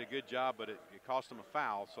 Did a good job, but it cost him a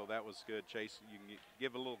foul, so that was good. Chase, you can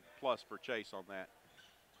give a little plus for Chase on that.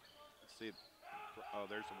 Let's see. Oh,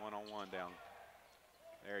 there's a one-on-one down.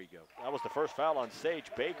 There you go. That was the first foul on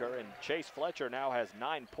Sage Baker, and Chase Fletcher now has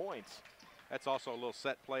 9 points. That's also a little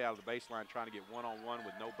set play out of the baseline, trying to get one-on-one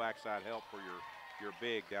with no backside help for your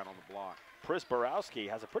big down on the block. Pris Borowski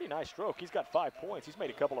has a pretty nice stroke. He's got 5 points. He's made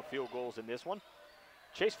a couple of field goals in this one.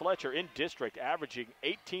 Chase Fletcher in district averaging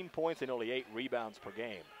 18 points and only 8 rebounds per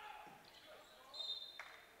game.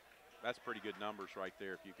 That's pretty good numbers right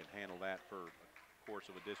there if you can handle that for the course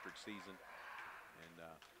of a district season. And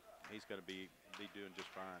he's going to be doing just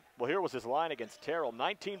fine. Well, here was his line against Terrell.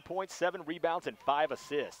 19 points, 7 rebounds, and 5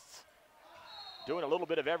 assists. Doing a little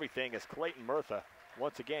bit of everything as Clayton Murtha,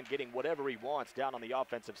 once again, getting whatever he wants down on the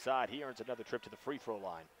offensive side. He earns another trip to the free throw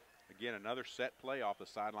line. Again, another set play off the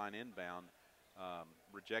sideline inbound.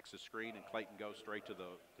 Rejects the screen, and Clayton goes straight to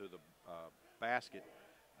the basket.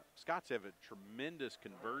 Scots have a tremendous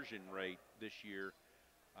conversion rate this year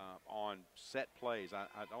on set plays. I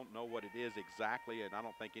don't know what it is exactly, and I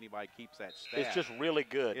don't think anybody keeps that stat. It's just really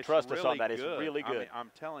good. It's Trust really us on that. Good. It's really good. I mean, I'm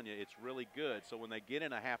telling you, it's really good. So when they get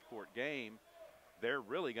in a half-court game, they're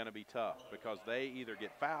really going to be tough because they either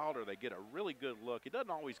get fouled or they get a really good look. It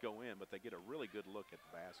doesn't always go in, but they get a really good look at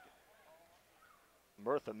the basket.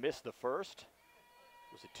 Murtha missed the first.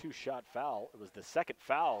 It was a 2-shot foul. It was the second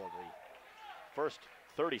foul of the first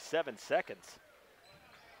 37 seconds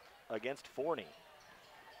against Forney.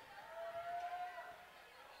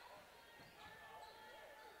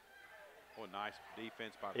 Oh, nice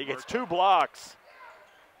defense by He gets Murtha. 2 blocks.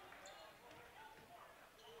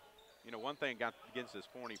 You know, one thing against this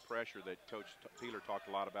Forney pressure that Coach Peeler talked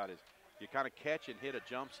a lot about is you kind of catch and hit a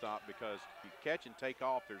jump stop, because you catch and take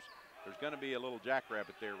off, there's going to be a little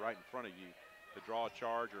jackrabbit there right in front of you to draw a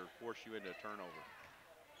charge or force you into a turnover.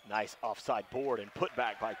 Nice offside board and put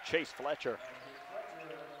back by Chase Fletcher.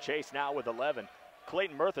 Chase now with 11.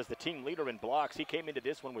 Clayton Murtha is the team leader in blocks. He came into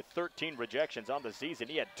this one with 13 rejections on the season.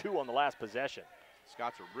 He had 2 on the last possession.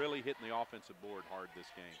 Scots are really hitting the offensive board hard this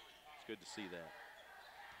game. It's good to see that.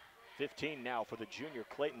 15 now for the junior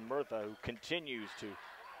Clayton Murtha, who continues to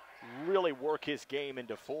really work his game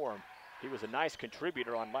into form. He was a nice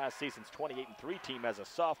contributor on last season's 28-3 team as a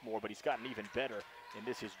sophomore, but he's gotten even better in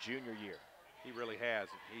this his junior year. He really has.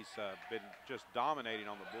 He's been just dominating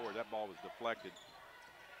on the board. That ball was deflected.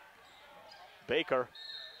 Baker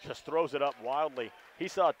just throws it up wildly. He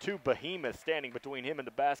saw 2 behemoths standing between him and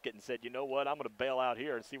the basket and said, you know what, I'm going to bail out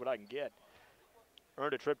here and see what I can get.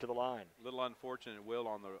 Earned a trip to the line. A little unfortunate, Will,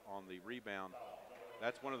 on the rebound.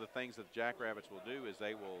 That's one of the things that the Jackrabbits will do, is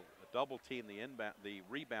they will double team the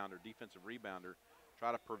rebounder, defensive rebounder,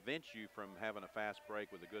 try to prevent you from having a fast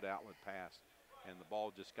break with a good outlet pass. And the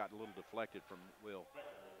ball just got a little deflected from Will.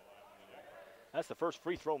 That's the first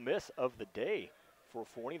free throw miss of the day for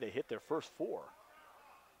Forney. They hit their first 4.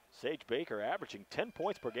 Sage Baker averaging 10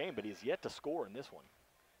 points per game, but he's yet to score in this one.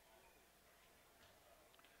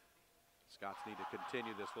 Scots need to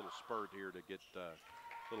continue this little spurt here to get a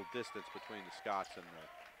little distance between the Scots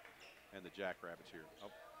and the Jackrabbits here. Oh.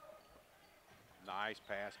 Nice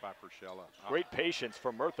pass by Purcell. Oh. Great patience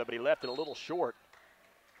from Murtha, but he left it a little short.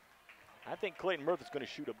 I think Clayton Murtha's going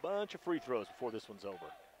to shoot a bunch of free throws before this one's over.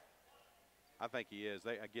 I think he is.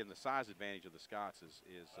 Again, the size advantage of the Scots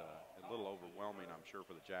is a little overwhelming, I'm sure,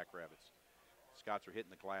 for the Jackrabbits. Scots are hitting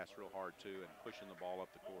the glass real hard, too, and pushing the ball up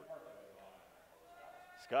the court.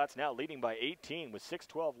 Scots now leading by 18 with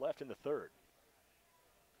 6:12 left in the third.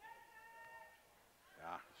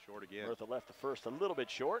 Short again. Murtha left the first a little bit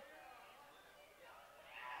short.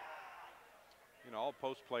 You know, all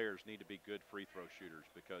post players need to be good free throw shooters,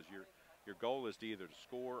 because your goal is to either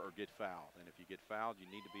score or get fouled. And if you get fouled, you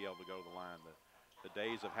need to be able to go to the line. The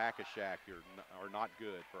days of hack-a-shack are not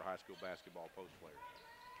good for high school basketball post players.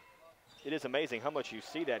 It is amazing how much you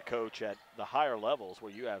see that, Coach, at the higher levels,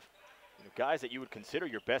 where you have guys that you would consider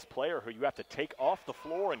your best player who you have to take off the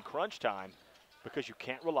floor in crunch time because you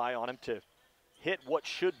can't rely on him to hit what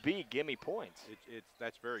should be gimme points.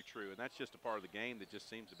 That's very true, and that's just a part of the game that just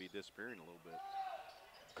seems to be disappearing a little bit.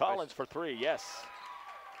 Collins for 3, yes.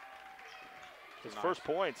 His first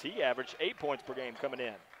points, he averaged 8 points per game coming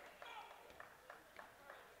in.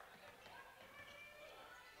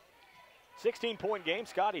 16-point game,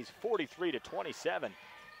 Scotty's 43-27.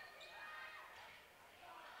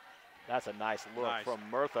 That's a nice look from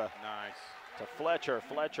Murtha to Fletcher.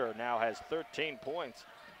 Fletcher now has 13 points.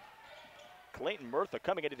 Clayton Murtha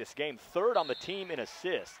coming into this game 3rd on the team in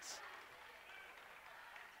assists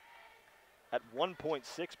at 1.6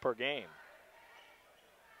 per game.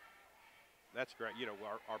 That's great. You know,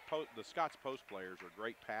 the Scots post players are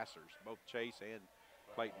great passers. Both Chase and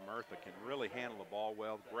Clayton Murtha can really handle the ball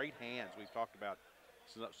well. Great hands. We've talked about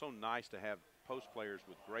it's so nice to have post players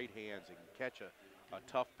with great hands and can catch a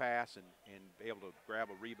tough pass and be able to grab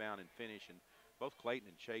a rebound and finish. And both Clayton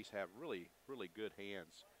and Chase have really, really good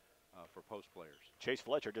hands for post players. Chase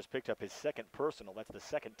Fletcher just picked up his 2nd personal. That's the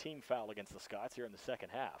 2nd team foul against the Scots here in the 2nd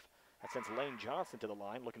half. That sends Lane Johnson to the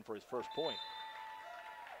line looking for his first point.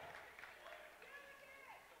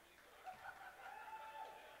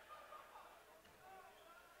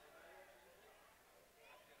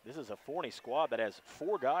 This is a Forney squad that has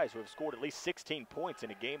 4 guys who have scored at least 16 points in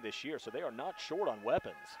a game this year, so they are not short on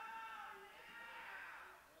weapons.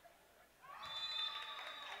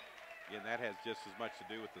 Yeah, and that has just as much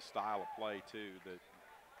to do with the style of play, too, that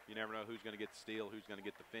you never know who's going to get the steal, who's going to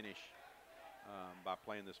get the finish by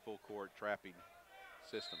playing this full court trapping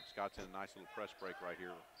system. Scott's in a nice little press break right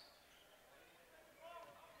here.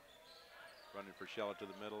 Running for Shella to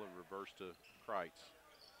the middle and reverse to Kreitz.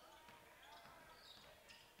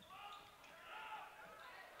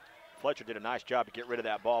 Fletcher did a nice job to get rid of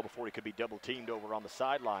that ball before he could be double teamed over on the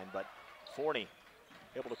sideline, but Forney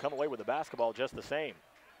able to come away with the basketball just the same.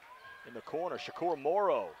 In the corner, Shakur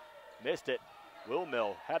Morrow missed it. Will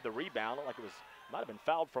Mill had the rebound, looked like it might have been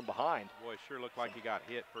fouled from behind. Boy, it sure looked like he got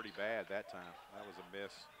hit pretty bad that time. That was a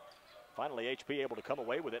miss. Finally, HP able to come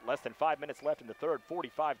away with it. Less than 5 minutes left in the 3rd,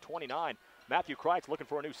 45-29. Matthew Kreitz looking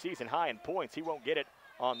for a new season high in points. He won't get it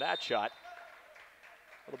on that shot.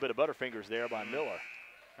 A little bit of butterfingers there by Miller.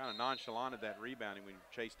 Kind of nonchalant at that rebounding when he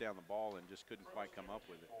chased down the ball and just couldn't quite come up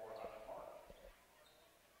with it.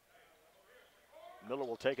 Miller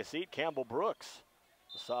will take a seat. Campbell Brooks,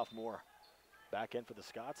 the sophomore, back in for the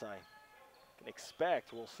Scots. I can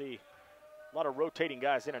expect we'll see a lot of rotating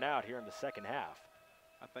guys in and out here in the 2nd half.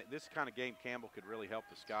 I think this kind of game Campbell could really help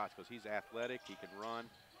the Scots because he's athletic, he can run,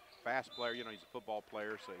 fast player. You know, he's a football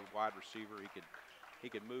player, so he's a wide receiver. He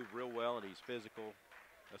can move real well, and he's physical.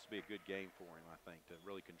 This will be a good game for him, I think, to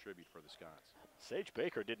really contribute for the Scots. Sage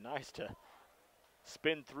Baker did nice to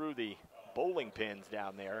spin through the bowling pins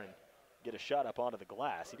down there and get a shot up onto the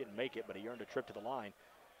glass. He didn't make it, but he earned a trip to the line.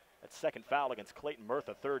 That 2nd foul against Clayton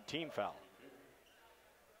Murtha, 3rd team foul.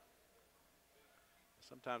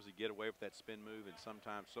 Sometimes you get away with that spin move, and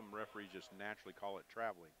sometimes some referees just naturally call it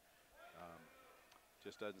traveling.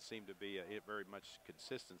 Just doesn't seem to be very much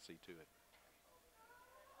consistency to it.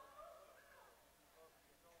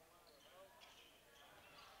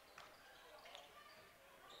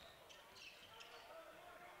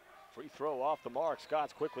 Free throw off the mark.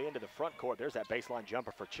 Scott's quickly into the front court. There's that baseline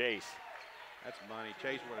jumper for Chase. That's money.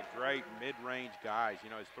 Chase was a great mid-range guy. You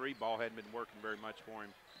know, his 3 ball hadn't been working very much for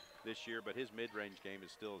him this year, but his mid-range game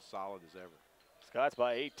is still as solid as ever. Scott's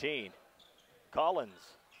by 18. Collins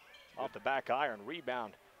off the back iron.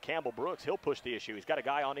 Rebound. Campbell Brooks, he'll push the issue. He's got a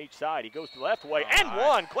guy on each side. He goes the left way and nice.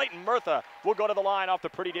 One. Clayton Murtha will go to the line off the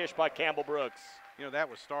pretty dish by Campbell Brooks. You know, that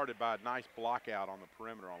was started by a nice block out on the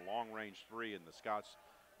perimeter on long-range 3, and the Scots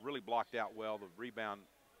really blocked out well. The rebound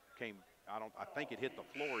came, I think it hit the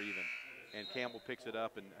floor even, and Campbell picks it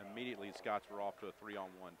up, and immediately the Scots were off to a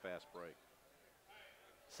 3-on-1 fast break.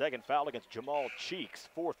 2nd foul against Jamal Cheeks,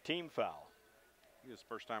 4th team foul. This is the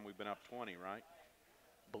first time we've been up 20, right?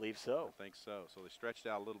 Believe so. I think so. So they stretched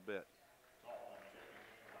out a little bit.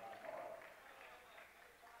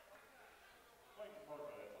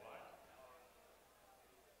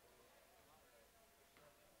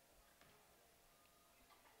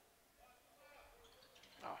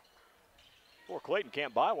 Poor Clayton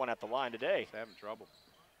can't buy one at the line today. He's having trouble.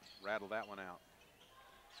 Rattle that one out.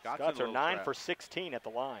 Scots are 9 for 16 at the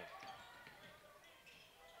line.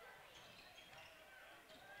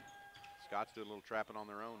 Scots do a little trapping on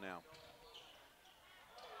their own now.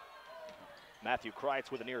 Matthew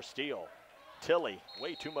Kreitz with a near steal. Tilley,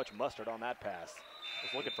 way too much mustard on that pass.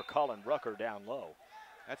 Was looking for Colin Rucker down low.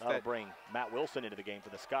 That'll bring Matt Wilson into the game for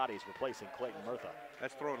the Scotties, replacing Clayton Murtha.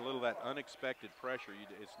 That's throwing a little of that unexpected pressure.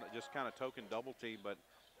 It's just kind of token double team, but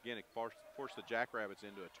again, it forced the Jackrabbits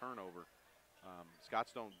into a turnover.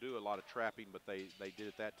 Scots don't do a lot of trapping, but they did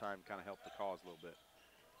at that time kind of help the cause a little bit.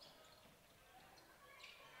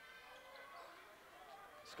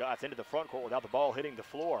 Scots into the front court without the ball hitting the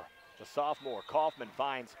floor. The sophomore Kaufman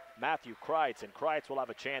finds Matthew Kreitz, and Kreitz will have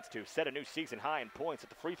a chance to set a new season high in points at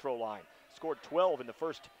the free throw line. Scored 12 in the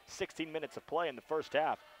first 16 minutes of play in the first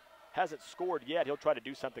half. Hasn't scored yet. He'll try to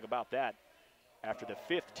do something about that after the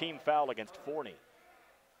 5th team foul against Forney.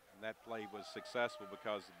 And that play was successful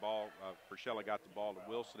because the ball, Frischella got the ball to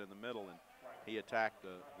Wilson in the middle, and he attacked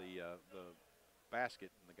the basket,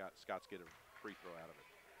 and the Scots get a free throw out of it.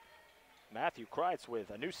 Matthew Kreitz with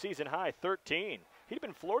a new season high 13. He'd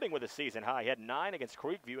been flirting with a season high. He had 9 against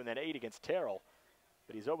Creekview and then 8 against Terrell.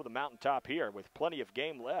 But he's over the mountaintop here with plenty of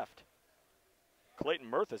game left. Clayton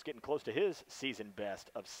Murtha's getting close to his season best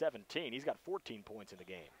of 17. He's got 14 points in the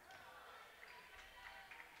game.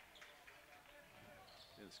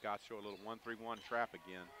 And the Scots show a little 1-3-1 trap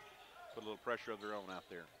again. Put a little pressure of their own out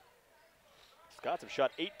there. Scots have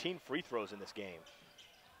shot 18 free throws in this game.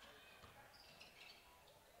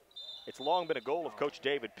 It's long been a goal of Coach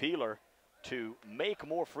David Peeler to make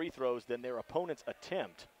more free throws than their opponents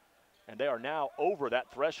attempt. And they are now over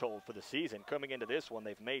that threshold for the season. Coming into this one,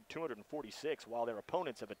 they've made 246, while their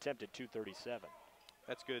opponents have attempted 237.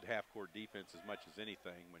 That's good half-court defense as much as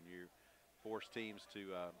anything when you force teams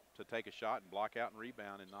to take a shot and block out and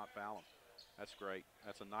rebound and not foul them. That's great.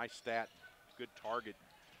 That's a nice stat, good target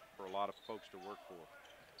for a lot of folks to work for.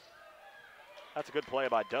 That's a good play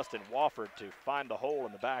by Dustin Wofford to find the hole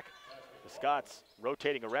in the back. The Scots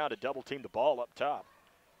rotating around to double team the ball up top.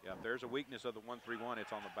 Yeah, if there's a weakness of the 1-3-1,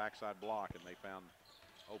 it's on the backside block, and they found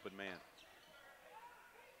open man.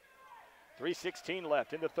 3:16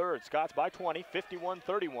 left in the third. Scots by 20,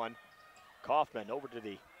 51-31. Kaufman over to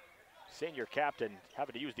the senior captain,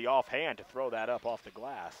 having to use the offhand to throw that up off the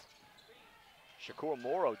glass. Shakur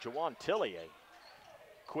Morrow, Jawan Tilley, a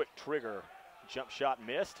quick trigger jump shot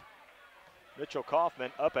missed. Mitchell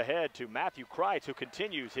Kaufman up ahead to Matthew Kreitz, who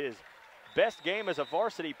continues his best game as a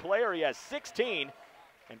varsity player. He has 16,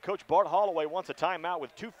 and Coach Bart Holloway wants a timeout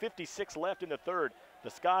with 2:56 left in the third. The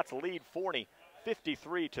Scots lead Forney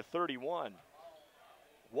 53-31.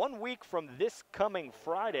 1 week from this coming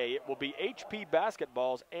Friday, it will be HP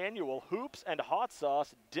Basketball's annual Hoops and Hot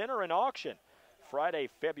Sauce Dinner and Auction. Friday,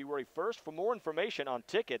 February 1st. For more information on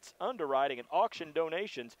tickets, underwriting, and auction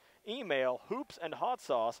donations, email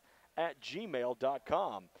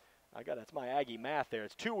hoopsandotsauce@gmail.com. That's my Aggie math there.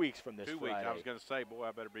 It's 2 weeks from this Friday. 2 weeks. I was going to say, boy,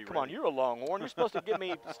 I better be ready. Come on, you're a Longhorn. You're supposed to give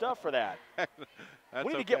me stuff for that.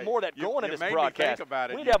 We need to get okay. more of that going in this broadcast. Me think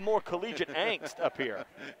about it. We need to have more collegiate angst up here.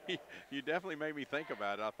 You definitely made me think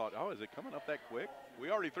about it. I thought, oh, is it coming up that quick? We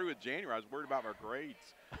already threw it January. I was worried about our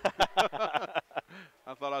grades. I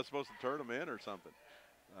thought I was supposed to turn them in or something.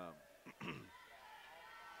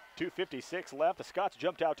 2:56 left. The Scots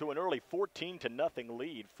jumped out to an early 14-0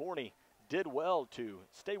 lead. Forney did well to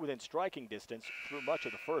stay within striking distance through much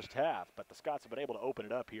of the first half, but the Scots have been able to open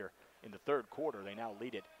it up here in the third quarter. They now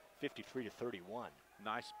lead it 53-31.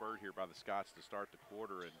 Nice spurt here by the Scots to start the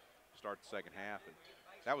quarter and start the second half. And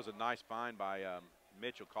that was a nice find by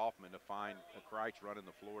Mitchell Kaufman to find Kreitz running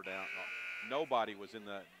the floor down. Nobody was in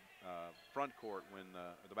the front court when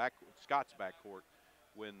the Scots back court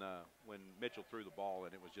when Mitchell threw the ball,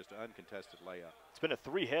 and it was just an uncontested layup. It's been a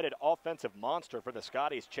three-headed offensive monster for the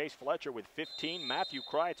Scotties. Chase Fletcher with 15, Matthew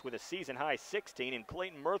Kreitz with a season-high 16, and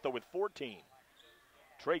Clayton Murtha with 14.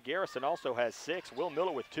 Trey Garrison also has 6, Will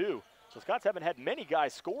Miller with 2. So Scots haven't had many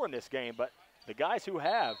guys score in this game, but the guys who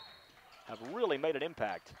have really made an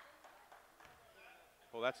impact.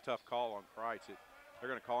 Well, that's a tough call on Kreitz. They're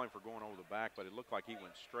going to call him for going over the back, but it looked like he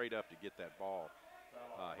went straight up to get that ball.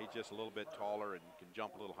 He's just a little bit taller and can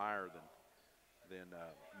jump a little higher than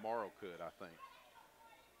Morrow could, I think.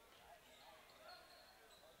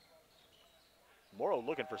 Morrow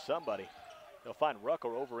looking for somebody. They'll find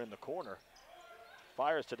Rucker over in the corner.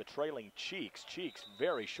 Fires to the trailing Cheeks. Cheeks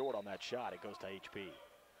very short on that shot. It goes to HP.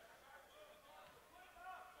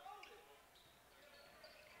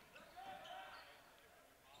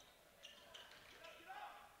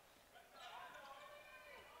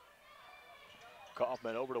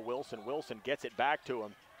 Kaufman over to Wilson. Wilson gets it back to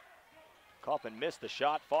him. Kaufman missed the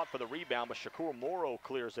shot, fought for the rebound, but Shakur Morrow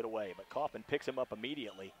clears it away. But Kaufman picks him up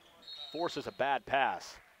immediately, forces a bad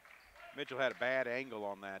pass. Mitchell had a bad angle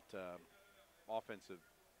on that offensive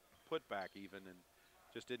putback even, and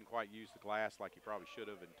just didn't quite use the glass like he probably should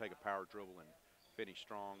have and take a power dribble and finish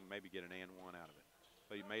strong, maybe get an and one out of it.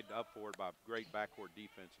 But he made up for it by great backcourt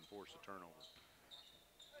defense and forced a turnover.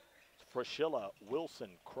 Frischella,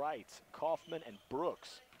 Wilson, Kreitz, Kaufman, and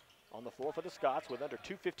Brooks on the floor for the Scots with under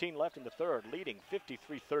 2:15 left in the third, leading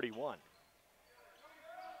 53-31.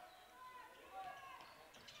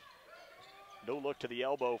 No look to the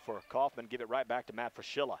elbow for Kaufman. Give it right back to Matt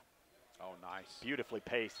Fraschilla. Oh, nice. Beautifully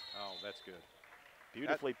paced. Oh, that's good.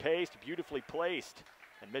 Beautifully paced, beautifully placed.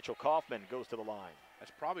 And Mitchell Kaufman goes to the line.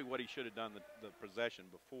 That's probably what he should have done the possession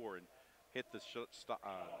before and hit the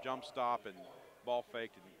jump stop and ball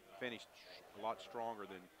faked and finished a lot stronger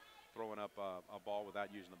than throwing up a ball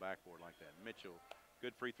without using the backboard like that. Mitchell,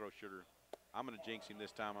 good free throw shooter. I'm going to jinx him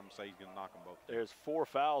this time. I'm going to say he's going to knock them both down. There's 4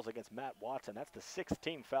 fouls against Matt Watson. That's the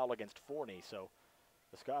 16th foul against Forney. So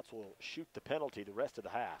the Scots will shoot the penalty the rest of the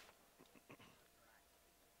half.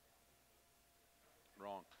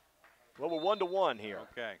 Wrong. Well, we're 1-1 here.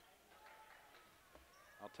 Okay.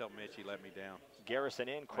 I'll tell Mitch he let me down. Garrison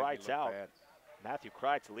in, Kreitz out. Bad. Matthew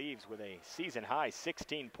Kreitz leaves with a season-high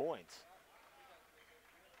 16 points.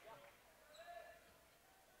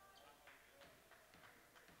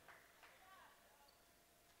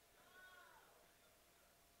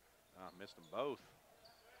 Missed them both.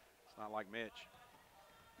 It's not like Mitch.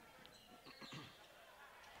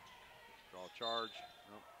 Draw charge.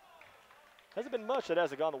 Nope. Hasn't been much that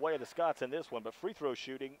hasn't gone the way of the Scots in this one, but free throw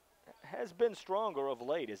shooting has been stronger of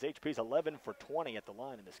late as HP's 11 for 20 at the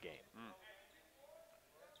line in this game.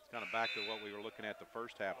 It's kind of back to what we were looking at the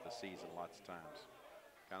first half of the season lots of times.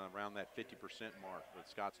 Kind of around that 50% mark, but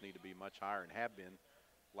Scots need to be much higher and have been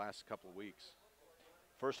last couple of weeks.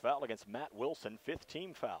 First foul against Matt Wilson, 5th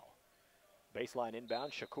team foul. Baseline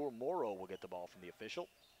inbound, Shakur Morrow will get the ball from the official.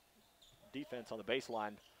 Defense on the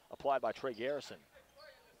baseline applied by Trey Garrison.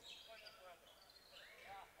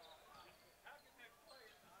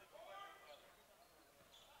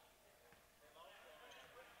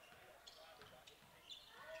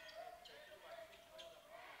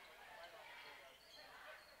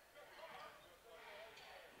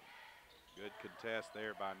 Good contest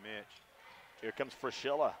there by Mitch. Here comes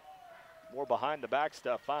Fraschilla. More behind the back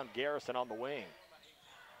stuff. Found Garrison on the wing.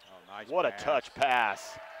 Oh, nice what pass. A touch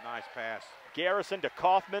pass. Nice pass. Garrison to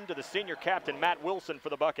Kaufman to the senior captain, Matt Wilson, for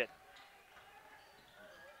the bucket.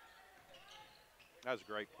 That was a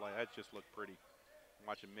great play. That just looked pretty.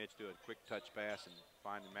 Watching Mitch do a quick touch pass and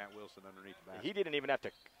finding Matt Wilson underneath the basket. He didn't even have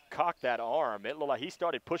to cock that arm. It looked like he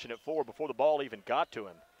started pushing it forward before the ball even got to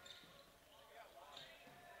him.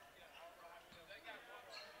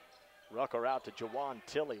 Rucker out to Jawan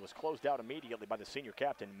Tilley, was closed out immediately by the senior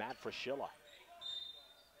captain, Matt Fraschilla.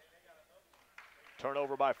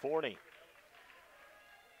 Turnover by Forney.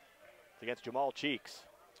 It's against Jamal Cheeks.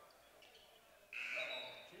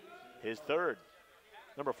 His third.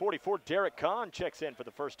 Number 44, Derek Kahn, checks in for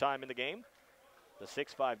the first time in the game. The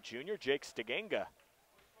 6'5 junior, Jake Stiganga,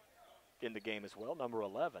 in the game as well, number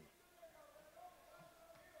 11.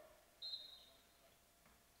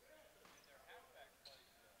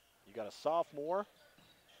 You got a sophomore,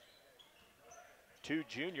 2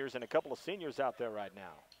 juniors, and a couple of seniors out there right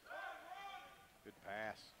now. Good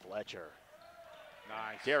pass. Fletcher.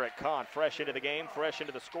 Nice. Derek Kahn fresh into the game, fresh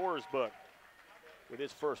into the scorer's book with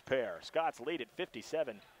his first pair. Scots lead at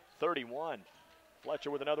 57-31. Fletcher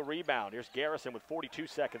with another rebound. Here's Garrison with 42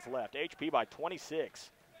 seconds left. HP by 26.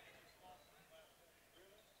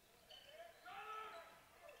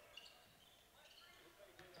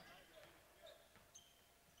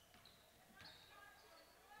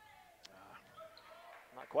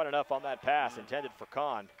 Not quite enough on that pass intended for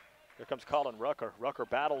Kahn. Here comes Colin Rucker. Rucker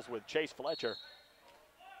battles with Chase Fletcher.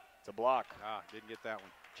 It's a block. Didn't get that one.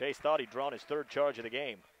 Chase thought he'd drawn his 3rd charge of the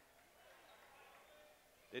game.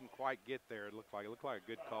 Didn't quite get there. It looked like a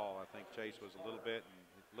good call. I think Chase was a little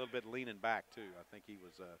bit leaning back too. I think he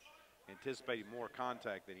was anticipating more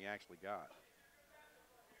contact than he actually got.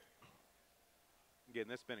 Again,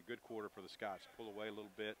 this has been a good quarter for the Scots. Pull away a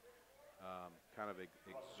little bit, kind of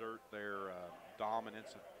exert their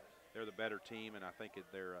dominance. They're the better team, and I think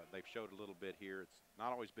they've showed a little bit here. It's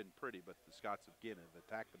not always been pretty, but the Scots have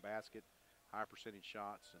attacked the basket, high percentage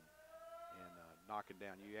shots, and knocking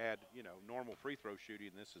down. You add, normal free throw shooting,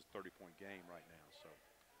 and this is a 30-point game right now. So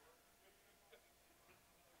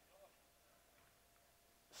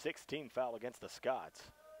 16 foul against the Scots.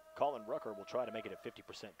 Colin Rucker will try to make it a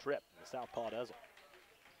 50% trip. The Southpaw doesn't.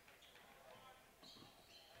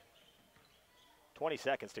 20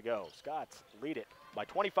 seconds to go. Scots lead it by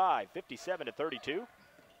 25, 57-32.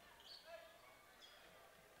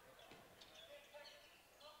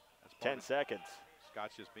 10 seconds.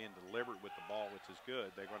 Scott's just being deliberate with the ball, which is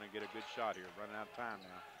good. They're going to get a good shot here. Running out of time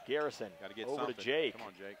now. Garrison Gotta get over something. to Jake. Come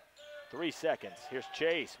on, Jake. 3 seconds. Here's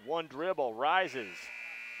Chase. One dribble, rises.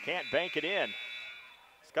 Can't bank it in.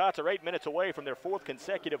 Scots are 8 minutes away from their 4th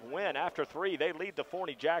consecutive win. After 3, they lead the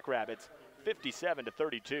Forney Jackrabbits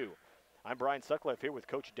 57-32. I'm Brian Sutcliffe here with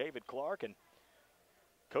Coach David Clark, and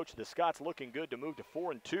Coach, the Scots looking good to move to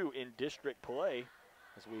 4-2 in district play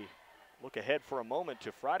as we look ahead for a moment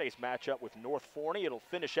to Friday's matchup with North Forney. It'll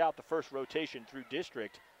finish out the first rotation through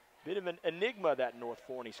district. Bit of an enigma, that North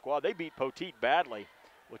Forney squad. They beat Poteet badly,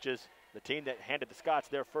 which is the team that handed the Scots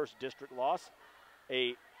their first district loss.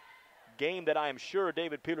 A game that I am sure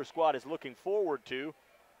David Peeler's squad is looking forward to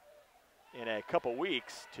in a couple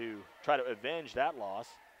weeks to try to avenge that loss.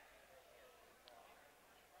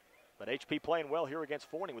 But HP playing well here against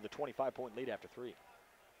Forney with a 25-point lead after 3.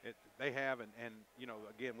 They have, and you know,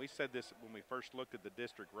 again, we said this when we first looked at the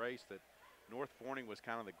district race, that North Forney was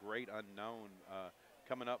kind of the great unknown,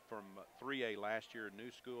 coming up from 3A last year, new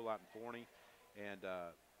school out in Forney, and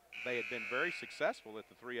they had been very successful at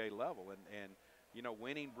the 3A level, and you know,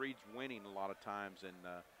 winning breeds winning a lot of times, and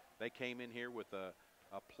they came in here with a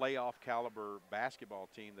playoff caliber basketball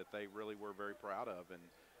team that they really were very proud of,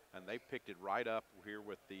 and they picked it right up here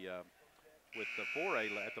with the 4A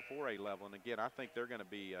at the 4A level. And again, I think they're going to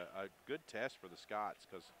be a good test for the Scots,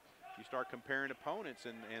 because you start comparing opponents,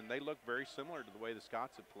 and they look very similar to the way the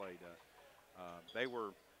Scots have played. They were.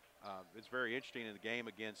 It's very interesting in the game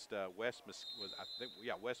against West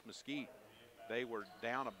Mesquite. They were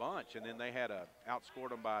down a bunch, and then they had outscored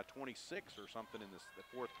them by 26 or something in the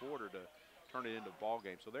fourth quarter to turn it into a ball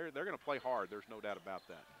game. So they're going to play hard. There's no doubt about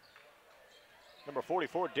that. Number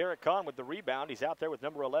 44, Derek Kahn with the rebound. He's out there with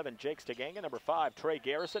number 11, Jake Steganga. Number 5, Trey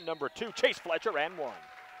Garrison. Number 2, Chase Fletcher, and 1.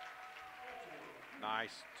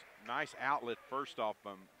 Nice outlet first off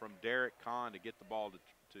from Derek Kahn to get the ball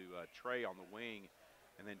to Trey on the wing.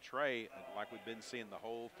 And then Trey, like we've been seeing the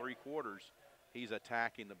whole 3 quarters, he's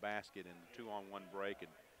attacking the basket in the 2-on-1 break and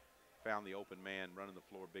found the open man running the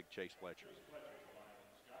floor, big Chase Fletcher.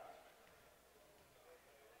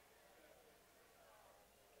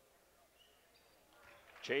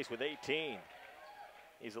 Chase with 18.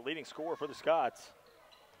 He's the leading scorer for the Scots.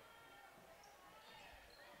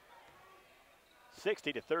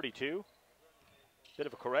 60-32. Bit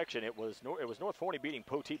of a correction. It was North Forney beating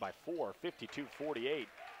Poteet by 4, 52-48.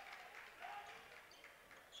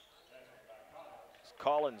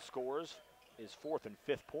 Collins scores his 4th and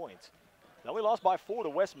 5th points. Now we lost by 4 to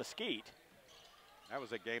West Mesquite. That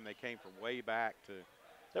was a game they came from way back to.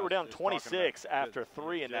 They were down 26 after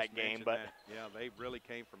 3 in that game, but yeah, they really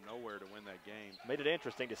came from nowhere to win that game. Made it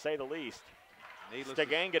interesting, to say the least.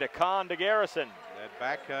 Steganga to Kahn to Garrison. That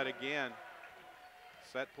back cut again.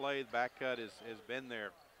 Set play, the back cut has been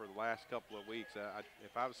there for the last couple of weeks.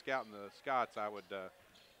 If I was scouting the Scots, I would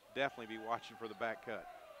definitely be watching for the back cut.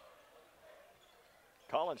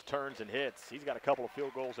 Collins turns and hits. He's got a couple of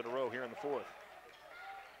field goals in a row here in the 4th.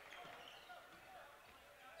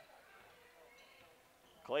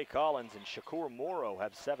 Clay Collins and Shakur Morrow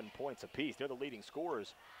have 7 points apiece. They're the leading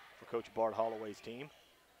scorers for Coach Bart Holloway's team.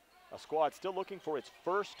 A squad still looking for its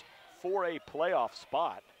first 4A playoff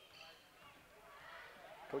spot.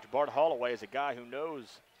 Coach Bart Holloway is a guy who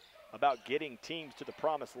knows about getting teams to the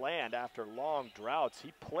promised land after long droughts.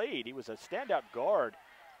 He was a standout guard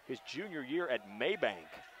his junior year at Maybank,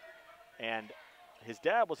 and his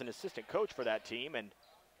dad was an assistant coach for that team, and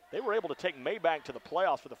they were able to take Maybank to the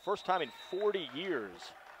playoffs for the first time in 40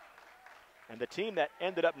 years. And the team that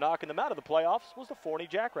ended up knocking them out of the playoffs was the Forney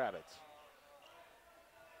Jackrabbits.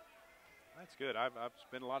 That's good. I've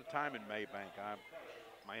spent a lot of time in Maybank.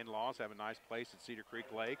 My in-laws have a nice place at Cedar Creek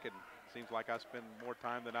Lake, and it seems like I spend more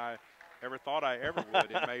time than I ever thought I ever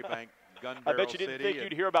would in Maybank, Gun Barrel City. I bet you didn't think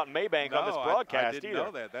you'd hear about Maybank on this broadcast I didn't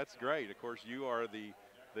know that. That's great. Of course, you are the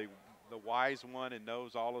wise one and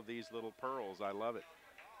knows all of these little pearls. I love it.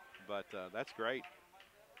 But that's great.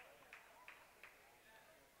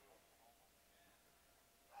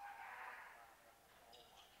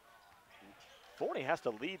 Forney has to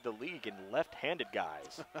lead the league in left-handed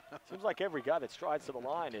guys. Seems like every guy that strides to the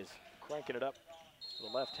line is cranking it up to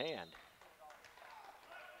the left hand.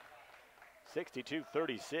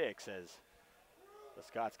 62-36 as the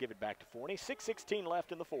Scots give it back to Forney. 6:16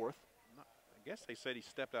 left in the 4th. I guess they said he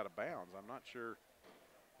stepped out of bounds. I'm not sure.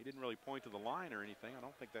 He didn't really point to the line or anything. I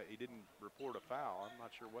don't think that he didn't report a foul. I'm not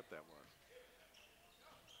sure what that was.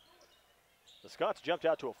 The Scots jumped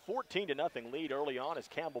out to a 14-0 lead early on as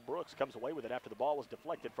Campbell Brooks comes away with it after the ball was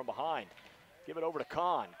deflected from behind. Give it over to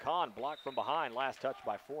Kahn. Kahn blocked from behind. Last touch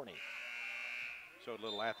by Forney. Showed a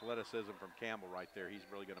little athleticism from Campbell right there. He's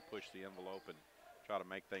really going to push the envelope and try to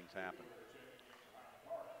make things happen.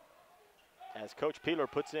 As Coach Peeler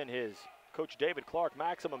puts in his Coach David Clark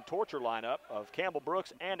maximum torture lineup of Campbell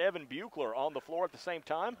Brooks and Evan Buechler on the floor at the same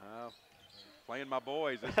time. Playing my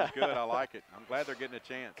boys. This is good. I like it. I'm glad they're getting a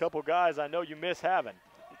chance. Couple guys I know you miss having.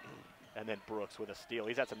 And then Brooks with a steal.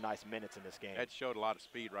 He's had some nice minutes in this game. That showed a lot of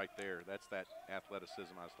speed right there. That's that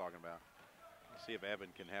athleticism I was talking about. Let's see if Evan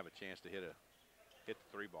can have a chance to hit the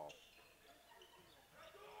three ball.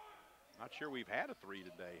 Not sure we've had a three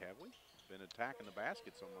today, have we? Been attacking the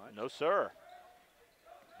basket so much. No, sir.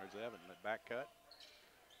 There's Evan, that back cut.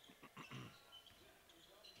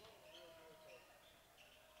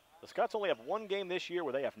 The Scots only have one game this year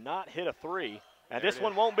where they have not hit a three, and this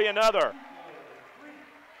one won't be another.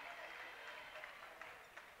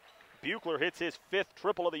 Buechler hits his 5th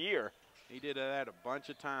triple of the year. He did that a bunch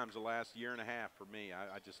of times the last year and a half for me.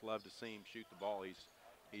 I just love to see him shoot the ball.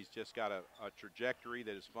 He's just got a trajectory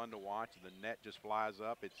that is fun to watch. The net just flies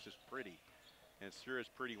up. It's just pretty. And it sure is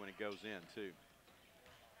pretty when it goes in, too.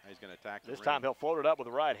 He's going to attack the This rim. time he'll float it up with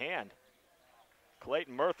the right hand.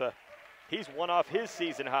 Clayton Murtha, he's one off his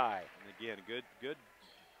season high. And again,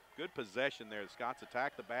 good possession there. The Scots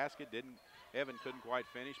attacked the basket. Evan couldn't quite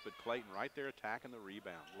finish, but Clayton right there attacking the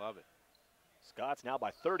rebound. Love it. Scots now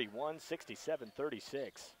by 31,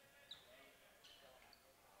 67-36.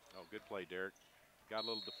 Oh, good play, Derek. Got a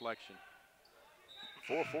little deflection.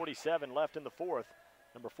 4:47 left in the fourth.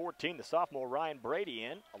 Number 14, the sophomore Ryan Brady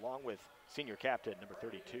in, along with senior captain number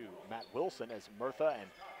 32, Matt Wilson, as Murtha and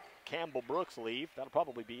Campbell Brooks leave. That'll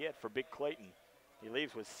probably be it for Big Clayton. He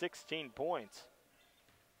leaves with 16 points.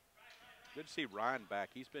 Good to see Ryan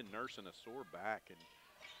back. He's been nursing a sore back, and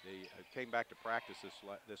he came back to practice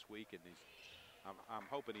this week, and I'm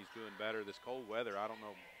hoping he's doing better. This cold weather, I don't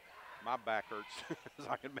know. My back hurts, as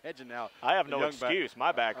I can imagine now. I have no excuse.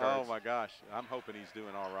 My back hurts. Oh, my gosh. I'm hoping he's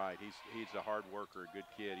doing all right. He's a hard worker, a good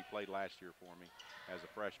kid. He played last year for me as a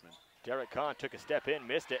freshman. Derek Kahn took a step in,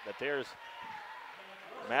 missed it, but there's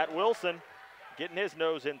Matt Wilson getting his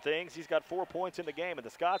nose in things. He's got 4 points in the game, and the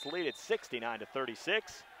Scots lead at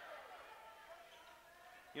 69-36.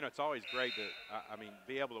 You know, it's always great to,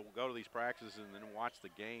 be able to go to these practices and then watch the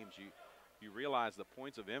games. You realize the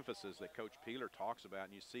points of emphasis that Coach Peeler talks about,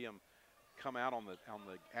 and you see him come out on the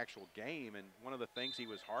actual game. And one of the things he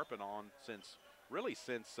was harping on since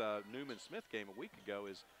Newman Smith game a week ago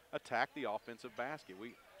is attack the offensive basket.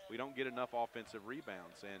 We don't get enough offensive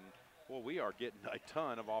rebounds, and well, we are getting a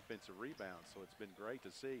ton of offensive rebounds, so it's been great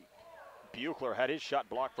to see. Buechler had his shot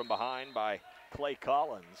blocked from behind by Clay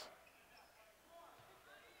Collins.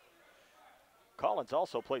 Collins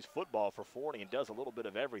also plays football for Forney and does a little bit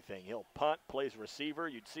of everything. He'll punt, plays receiver.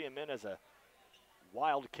 You'd see him in as a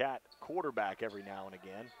wildcat quarterback every now and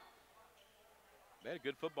again. They had a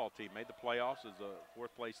good football team. Made the playoffs as a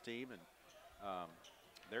fourth-place team, and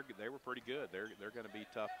they were pretty good. They're going to be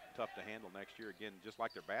tough to handle next year. Again, just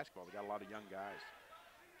like their basketball, they got a lot of young guys.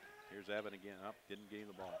 Here's Evan again. Up, didn't gain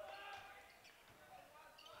the ball.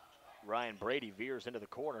 Ryan Brady veers into the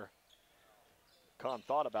corner. Kahn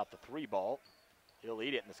thought about the three ball. He'll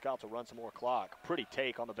eat it, and the Scots will run some more clock. Pretty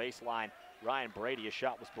take on the baseline. Ryan Brady, his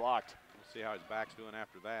shot was blocked. We'll see how his back's doing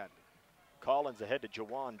after that. Collins ahead to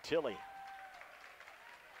Jawan Tilley.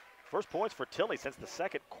 First points for Tilley since the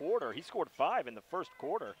second quarter. He scored 5 in the first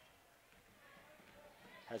quarter.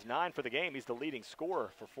 Has 9 for the game. He's the leading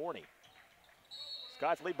scorer for Forney.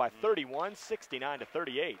 Scots lead by 31,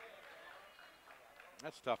 69-38.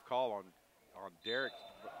 That's a tough call on Derek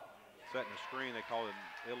setting a screen. They call it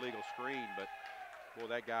an illegal screen, but boy,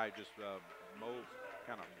 that guy just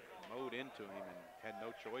mowed into him and had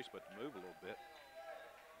no choice but to move a little bit.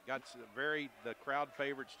 Got the crowd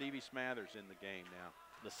favorite Stevie Smathers in the game now.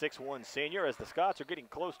 The 6'1" senior, as the Scots are getting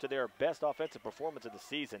close to their best offensive performance of the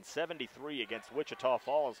season. 73 against Wichita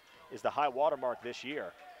Falls is the high watermark this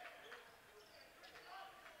year.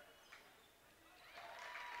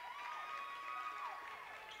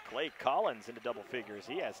 Clay Collins into double figures.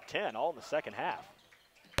 He has 10 all in the second half.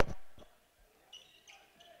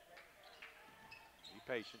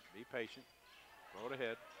 Be patient. Throw it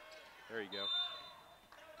ahead. There you go.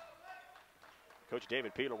 Coach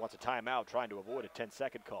David Peeler wants a timeout, trying to avoid a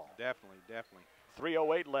 10-second call. Definitely.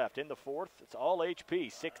 3:08 left in the fourth. It's all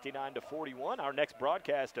HP, 69-41. Our next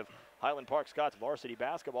broadcast of Highland Park Scots varsity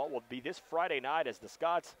basketball will be this Friday night as the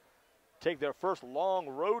Scots take their first long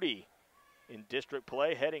roadie in district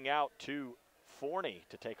play, heading out to Forney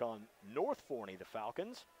to take on North Forney, the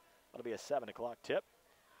Falcons. That'll be a 7 o'clock tip.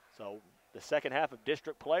 So the second half of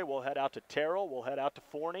district play, we'll head out to Terrell, we'll head out to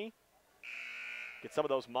Forney, get some of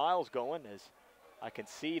those miles going, as I can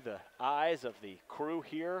see the eyes of the crew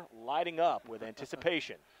here lighting up with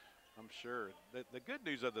anticipation. I'm sure. The good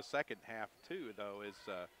news of the second half, too, though, is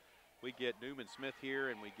we get Newman Smith here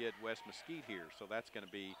and we get West Mesquite here, so that's going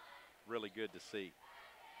to be really good to see.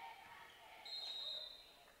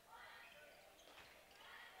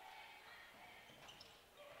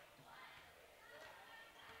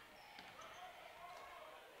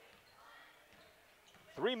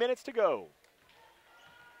 3 minutes to go.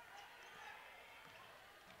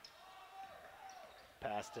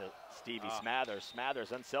 Pass to Stevie Smathers.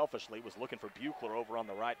 Smathers unselfishly was looking for Buechler over on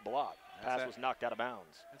the right block. Pass was knocked out of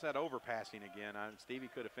bounds. That's that overpassing again. Stevie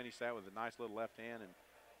could have finished that with a nice little left hand and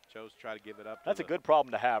chose to try to give it up. That's a good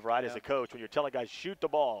problem to have, right, as a coach, when you're telling guys, shoot the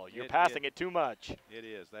ball. You're passing it too much. It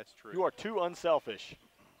is. That's true. You are too unselfish.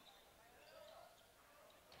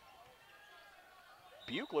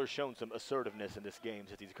 Buechler's shown some assertiveness in this game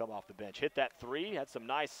since he's come off the bench. Hit that three, had some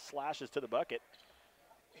nice slashes to the bucket.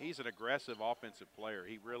 He's an aggressive offensive player.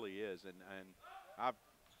 He really is, and I've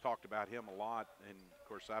talked about him a lot. And of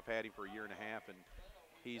course, I've had him for a year and a half, and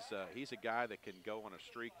he's a guy that can go on a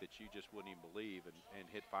streak that you just wouldn't even believe, and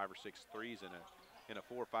hit 5 or 6 threes in a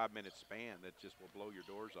 4 or 5 minute span that just will blow your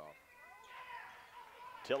doors off.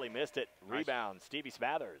 Tilly missed it. Rebound, Stevie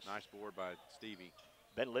Smathers. Nice board by Stevie.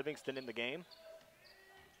 Ben Livingston in the game.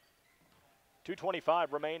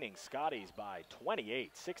 2:25 remaining. Scotties by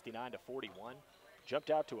 28, 69-41.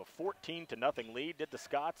 Jumped out to a 14-0 lead, did the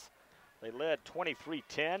Scots. They led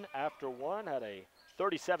 23-10 after one, had a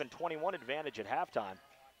 37-21 advantage at halftime.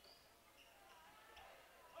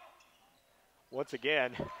 Once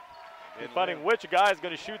again, finding which guy is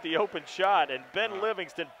going to shoot the open shot, and Ben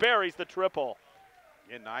Livingston buries the triple.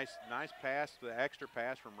 Yeah, nice pass, the extra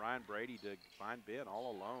pass from Ryan Brady to find Ben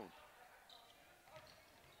all alone.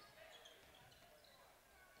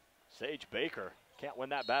 Sage Baker can't win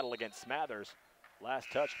that battle against Smathers.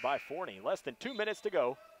 Last touched by Forney. Less than 2 minutes to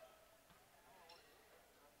go.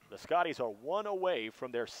 The Scotties are 1 away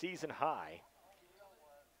from their season high.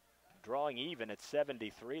 Drawing even at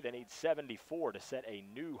 73. They need 74 to set a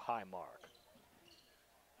new high mark.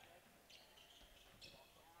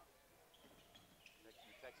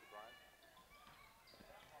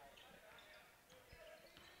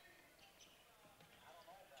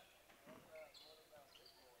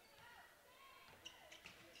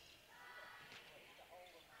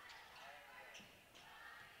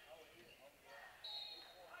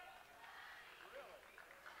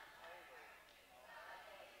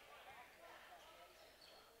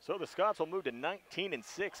 So the Scots will move to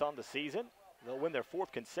 19-6 on the season. They'll win their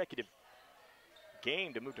 4th consecutive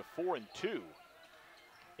game to move to 4-2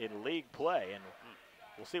 in league play. And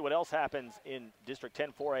we'll see what else happens in District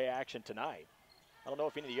 10 4A action tonight. I don't know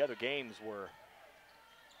if any of the other games were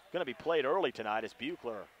going to be played early tonight as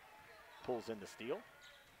Buechler pulls in the steal.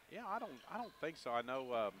 Yeah, I don't think so. I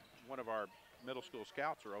know one of our middle school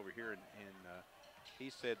scouts are over here, and he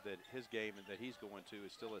said that his game that he's going to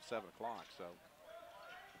is still at 7 o'clock. So.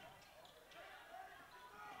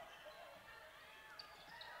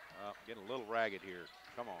 Getting a little ragged here.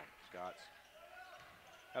 Come on, Scots.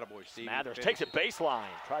 Attaboy, Stevie. Smathers takes it baseline.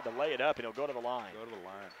 Tried to lay it up, and he'll go to the line. Go to the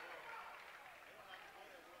line.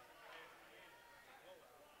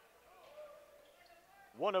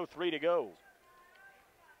 .103 to go.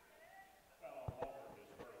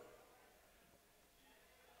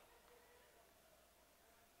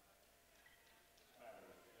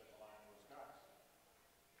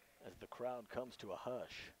 As the crowd comes to a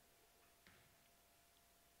hush.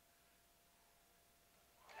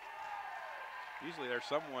 Usually there's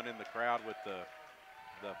someone in the crowd with the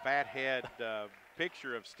fat head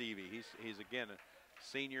picture of Stevie. He's again a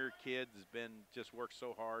senior kid, has been just worked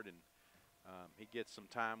so hard, and he gets some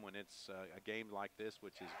time when it's a game like this,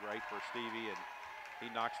 which is great for Stevie, and he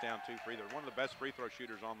knocks down 2 free throws. One of the best free throw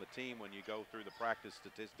shooters on the team when you go through the practice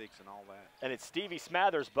statistics and all that. And it's Stevie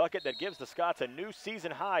Smathers' bucket that gives the Scots a new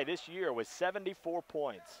season high this year with 74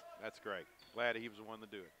 points. That's great. Glad he was the one to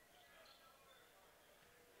do it.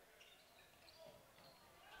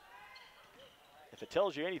 If it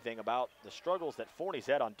tells you anything about the struggles that Forney's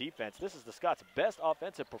had on defense, this is the Scots' best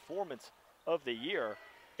offensive performance of the year.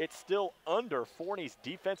 It's still under Forney's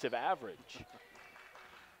defensive average.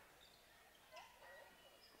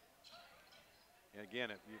 And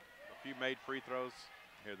again, if you made free throws,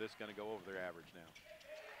 here, this is going to go over their average now.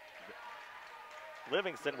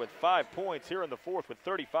 Livingston with 5 points here in the 4th with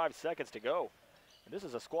 35 seconds to go. And this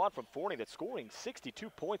is a squad from Forney that's scoring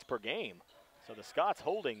 62 points per game. So the Scots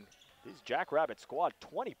holding this Jackrabbit squad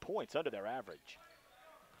 20 points under their average.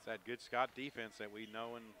 It's that good Scott defense that we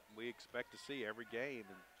know and we expect to see every game.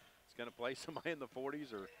 And it's going to play somebody in the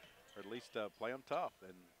 40s or at least play them tough.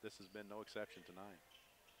 And this has been no exception tonight.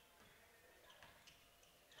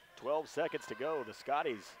 12 seconds to go. The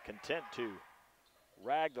Scotties content to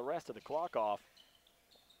rag the rest of the clock off.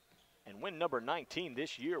 And win number 19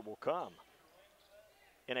 this year will come.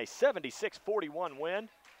 In a 76-41 win,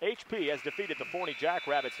 HP has defeated the Forney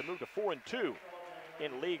Jackrabbits to move to 4-2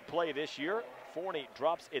 in league play this year. Forney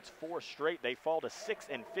drops its 4 straight. They fall to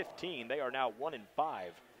 6-15. They are now 1-5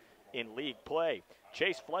 in league play.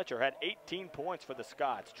 Chase Fletcher had 18 points for the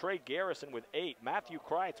Scots. Trey Garrison with 8. Matthew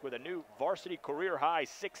Kreitz with a new varsity career high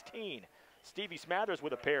 16. Stevie Smathers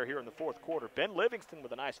with a pair here in the fourth quarter. Ben Livingston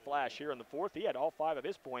with a nice flash here in the fourth. He had all 5 of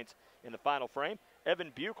his points in the final frame.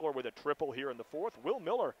 Evan Buechler with a triple here in the fourth. Will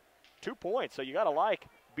Miller, 2 points. So you got to like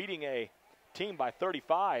beating a team by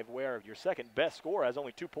 35 where your second best scorer has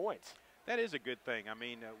only 2 points. That is a good thing. I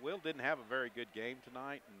mean, Will didn't have a very good game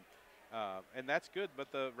tonight, and that's good,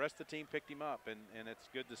 but the rest of the team picked him up, and it's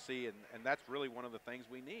good to see, and that's really one of the things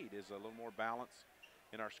we need is a little more balance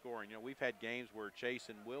in our scoring. You know, we've had games where Chase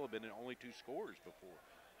and Will have been in only 2 scorers before.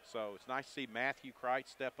 So it's nice to see Matthew Kreitz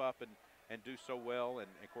step up and do so well. And,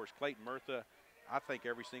 of course, Clayton Murtha, I think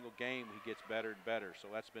every single game he gets better and better. So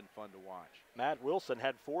that's been fun to watch. Matt Wilson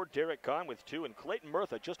had 4, Derek Kahn with 2, and Clayton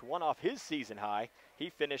Murtha just 1 off his season high. He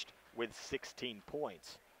finished with 16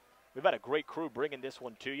 points. We've had a great crew bringing this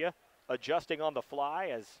one to you, adjusting on the fly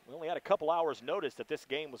as we only had a couple hours notice that this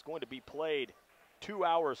game was going to be played 2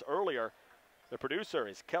 hours earlier. The producer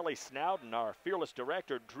is Kelly Snowden, our fearless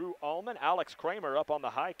director, Drew Allman, Alex Kramer up on the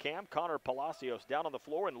high cam, Connor Palacios down on the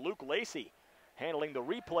floor, and Luke Lacey handling the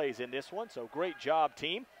replays in this one. So great job,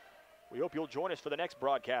 team. We hope you'll join us for the next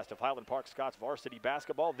broadcast of Highland Park Scots varsity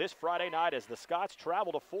basketball this Friday night as the Scots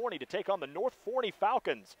travel to Forney to take on the North Forney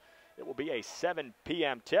Falcons. It will be a 7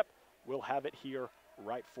 p.m. tip. We'll have it here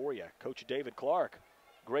right for you. Coach David Clark,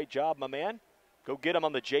 great job, my man. Go get them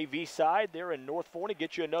on the JV side there in North Forney.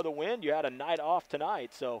 Get you another win. You had a night off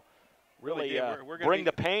tonight, so really bring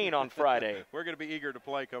the pain on Friday. We're going to be eager to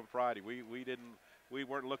play come Friday. We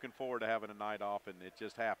weren't looking forward to having a night off, and it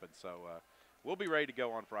just happened. So we'll be ready to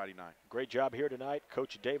go on Friday night. Great job here tonight.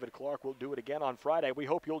 Coach David Clark will do it again on Friday. We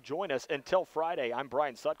hope you'll join us. Until Friday, I'm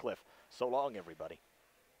Brian Sutcliffe. So long, everybody.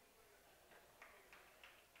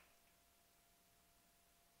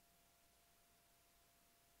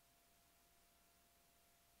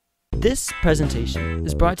 This presentation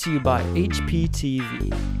is brought to you by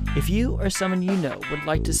HPTV. If you or someone you know would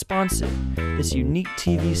like to sponsor this unique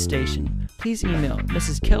TV station, please email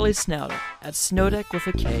Mrs. Kelly Snowden at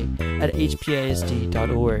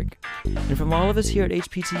snowdeck@hpasd.org. And from all of us here at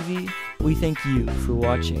HPTV, we thank you for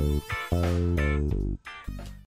watching.